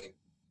like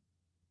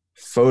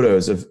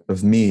photos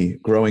of me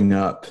growing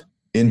up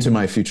into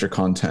my future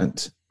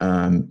content.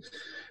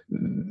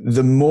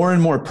 The more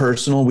and more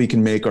personal we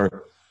can make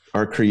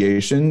our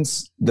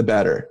creations, the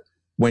better.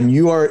 When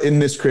you are in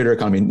this creator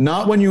economy,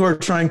 not when you are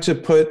trying to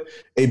put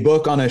a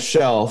book on a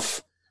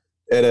shelf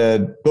at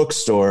a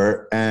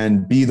bookstore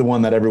and be the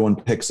one that everyone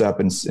picks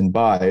up and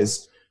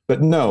buys.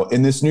 But no,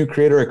 in this new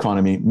creator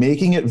economy,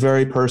 making it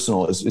very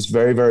personal is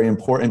very, very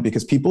important,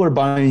 because people are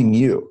buying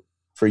you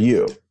for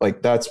you.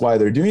 Like that's why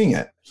they're doing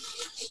it.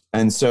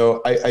 And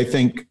so I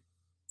think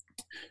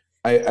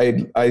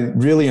I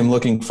really am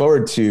looking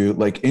forward to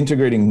like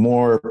integrating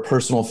more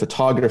personal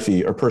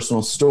photography or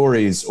personal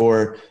stories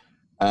or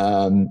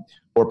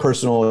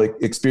personal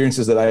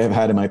experiences that I have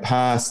had in my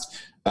past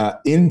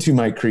into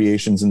my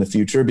creations in the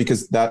future,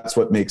 because that's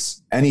what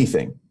makes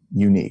anything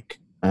unique.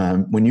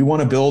 When you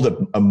want to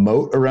build a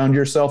moat around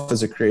yourself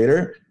as a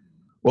creator,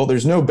 well,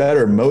 there's no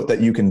better moat that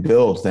you can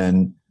build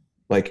than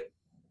like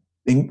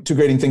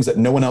integrating things that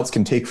no one else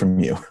can take from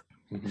you.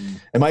 Mm-hmm.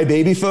 And my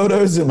baby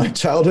photos and my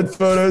childhood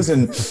photos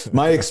and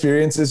my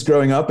experiences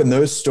growing up and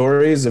those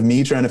stories of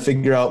me trying to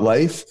figure out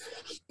life,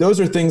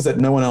 those are things that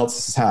no one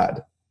else has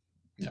had,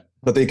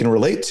 but they can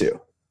relate to.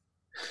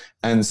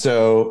 And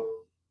so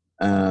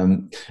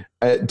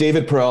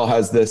David Perel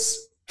has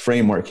this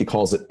framework. He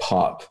calls it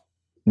POP.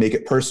 Make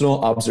it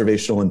personal,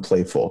 observational, and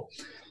playful.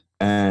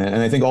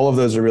 And I think all of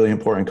those are really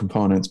important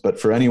components. But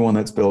for anyone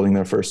that's building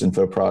their first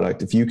info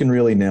product, if you can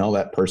really nail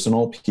that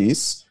personal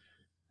piece,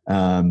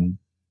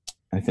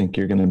 I think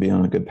you're going to be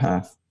on a good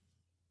path.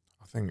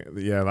 I think,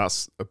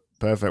 that's a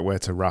perfect way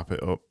to wrap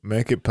it up.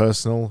 Make it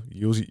personal.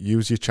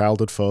 Use your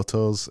childhood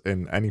photos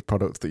in any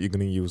product that you're going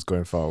to use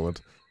going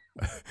forward.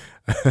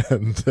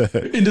 And,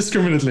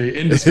 indiscriminately.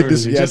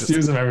 Just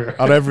use them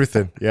everywhere. On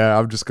everything. Yeah,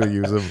 I'm just going to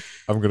use them.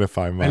 I'm going to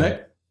find mine.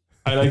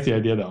 I like the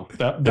idea, though.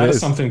 That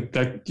is something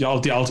that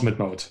the ultimate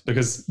mode,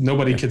 because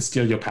nobody can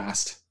steal your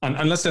past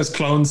unless there's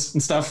clones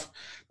and stuff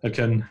that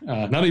can.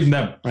 Not even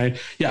them, right?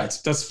 Yeah,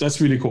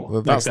 that's really cool.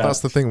 Well,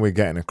 that's the thing we're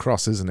getting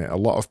across, isn't it? A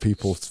lot of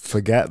people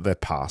forget their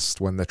past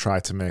when they try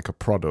to make a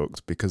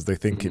product because they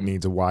think it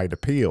needs a wide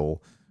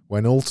appeal.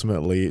 When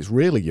ultimately it's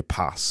really your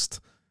past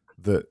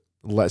that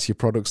lets your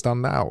product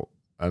stand out,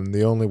 and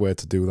the only way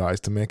to do that is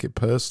to make it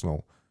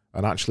personal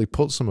and actually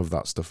put some of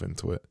that stuff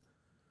into it.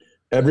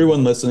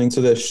 Everyone listening to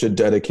this should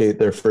dedicate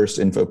their first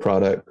info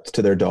product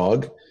to their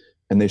dog,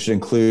 and they should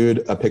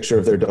include a picture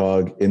of their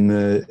dog in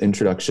the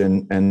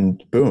introduction,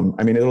 and boom.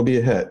 I mean, it'll be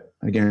a hit.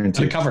 I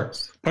guarantee. On the cover.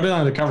 Put it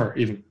on the cover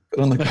even. Put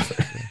it on the cover.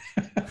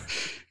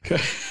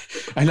 Okay.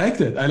 I like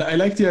that. I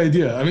like the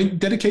idea. I mean,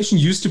 dedication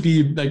used to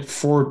be like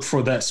for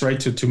this, right?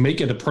 To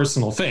make it a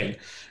personal thing.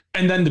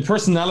 And then the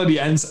personality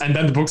ends and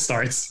then the book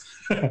starts.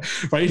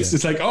 Right? Yeah.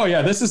 It's like, oh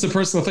yeah, this is a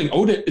personal thing.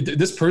 Oh,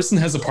 this person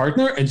has a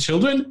partner and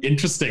children.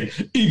 Interesting.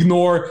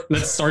 Ignore.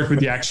 Let's start with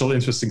the actual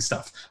interesting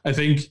stuff. I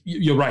think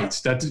you're right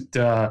that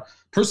the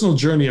personal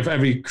journey of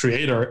every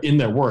creator in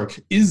their work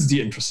is the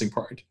interesting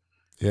part.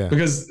 Yeah.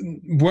 Because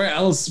where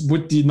else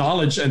would the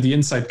knowledge and the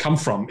insight come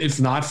from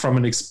if not from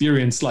an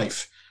experienced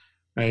life,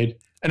 right?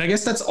 And I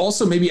guess that's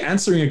also maybe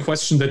answering a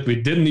question that we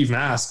didn't even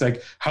ask.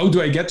 Like, how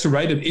do I get to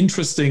write an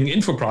interesting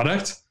info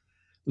product?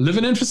 Live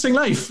an interesting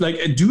life,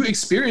 like do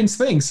experience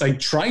things, like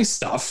try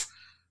stuff,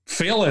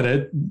 fail at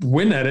it,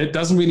 win at it,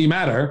 doesn't really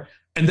matter.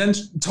 And then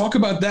talk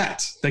about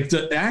that. Like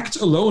the act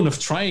alone of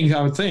trying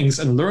out things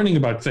and learning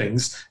about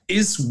things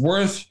is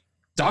worth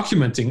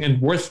documenting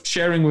and worth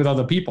sharing with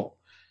other people.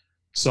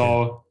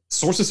 So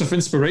sources of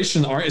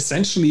inspiration are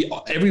essentially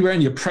everywhere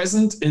in your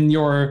present, in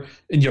your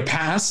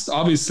past,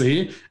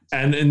 obviously,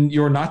 and in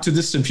your not too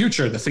distant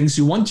future, the things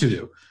you want to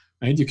do.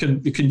 Right? You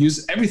can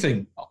use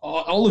everything,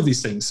 all of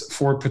these things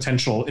for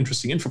potential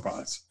interesting info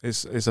products.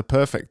 It's a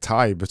perfect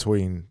tie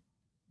between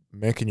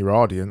making your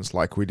audience,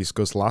 like we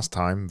discussed last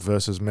time,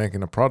 versus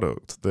making a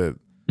product. The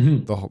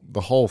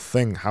whole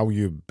thing, how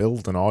you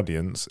build an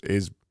audience,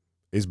 is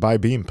by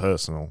being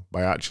personal,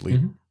 by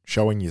actually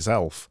showing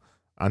yourself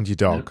and your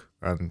dog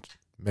and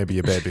maybe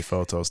your baby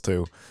photos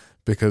too,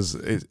 because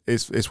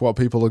it's what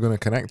people are going to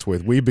connect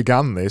with. We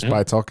began this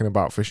by talking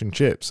about fish and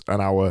chips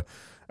and our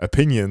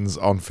opinions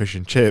on fish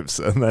and chips,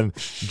 and then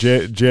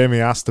Jamie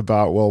asked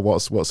about, well,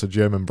 what's a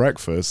German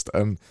breakfast,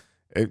 and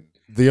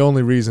the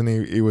only reason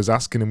he was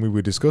asking and we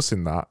were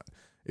discussing that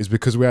is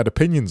because we had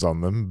opinions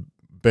on them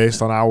based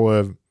on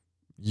our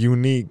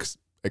unique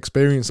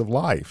experience of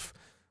life.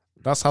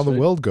 That's how the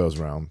world goes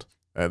round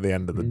at the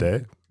end of the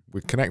day.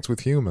 We connect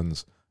with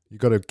humans.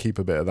 You've got to keep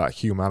a bit of that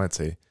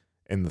humanity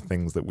in the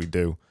things that we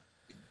do.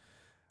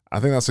 I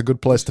think that's a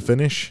good place to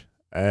finish.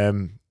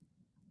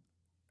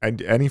 And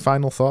any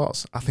final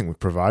thoughts? I think we've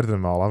provided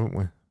them all, haven't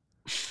we?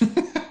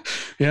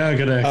 Yeah, I'm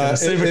gonna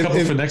save a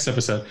couple for next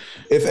episode.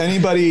 If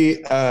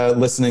anybody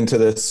listening to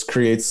this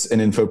creates an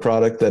info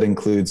product that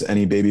includes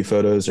any baby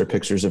photos or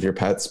pictures of your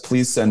pets,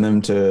 please send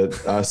them to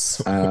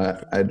us.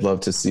 I'd love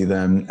to see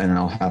them, and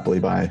I'll happily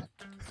buy.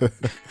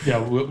 Yeah,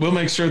 we'll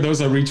make sure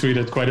those are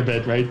retweeted quite a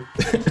bit, right?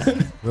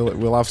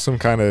 We'll have some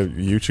kind of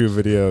YouTube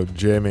video.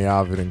 Jamie,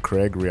 Arvid, and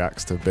Craig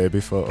reacts to baby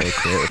photo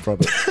creative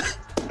product.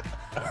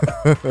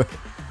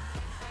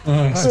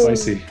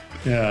 Spicy.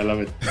 Yeah, I love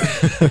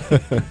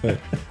it.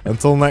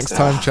 Until next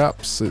time,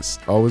 chaps, it's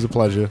always a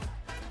pleasure.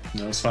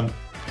 No, it's fun.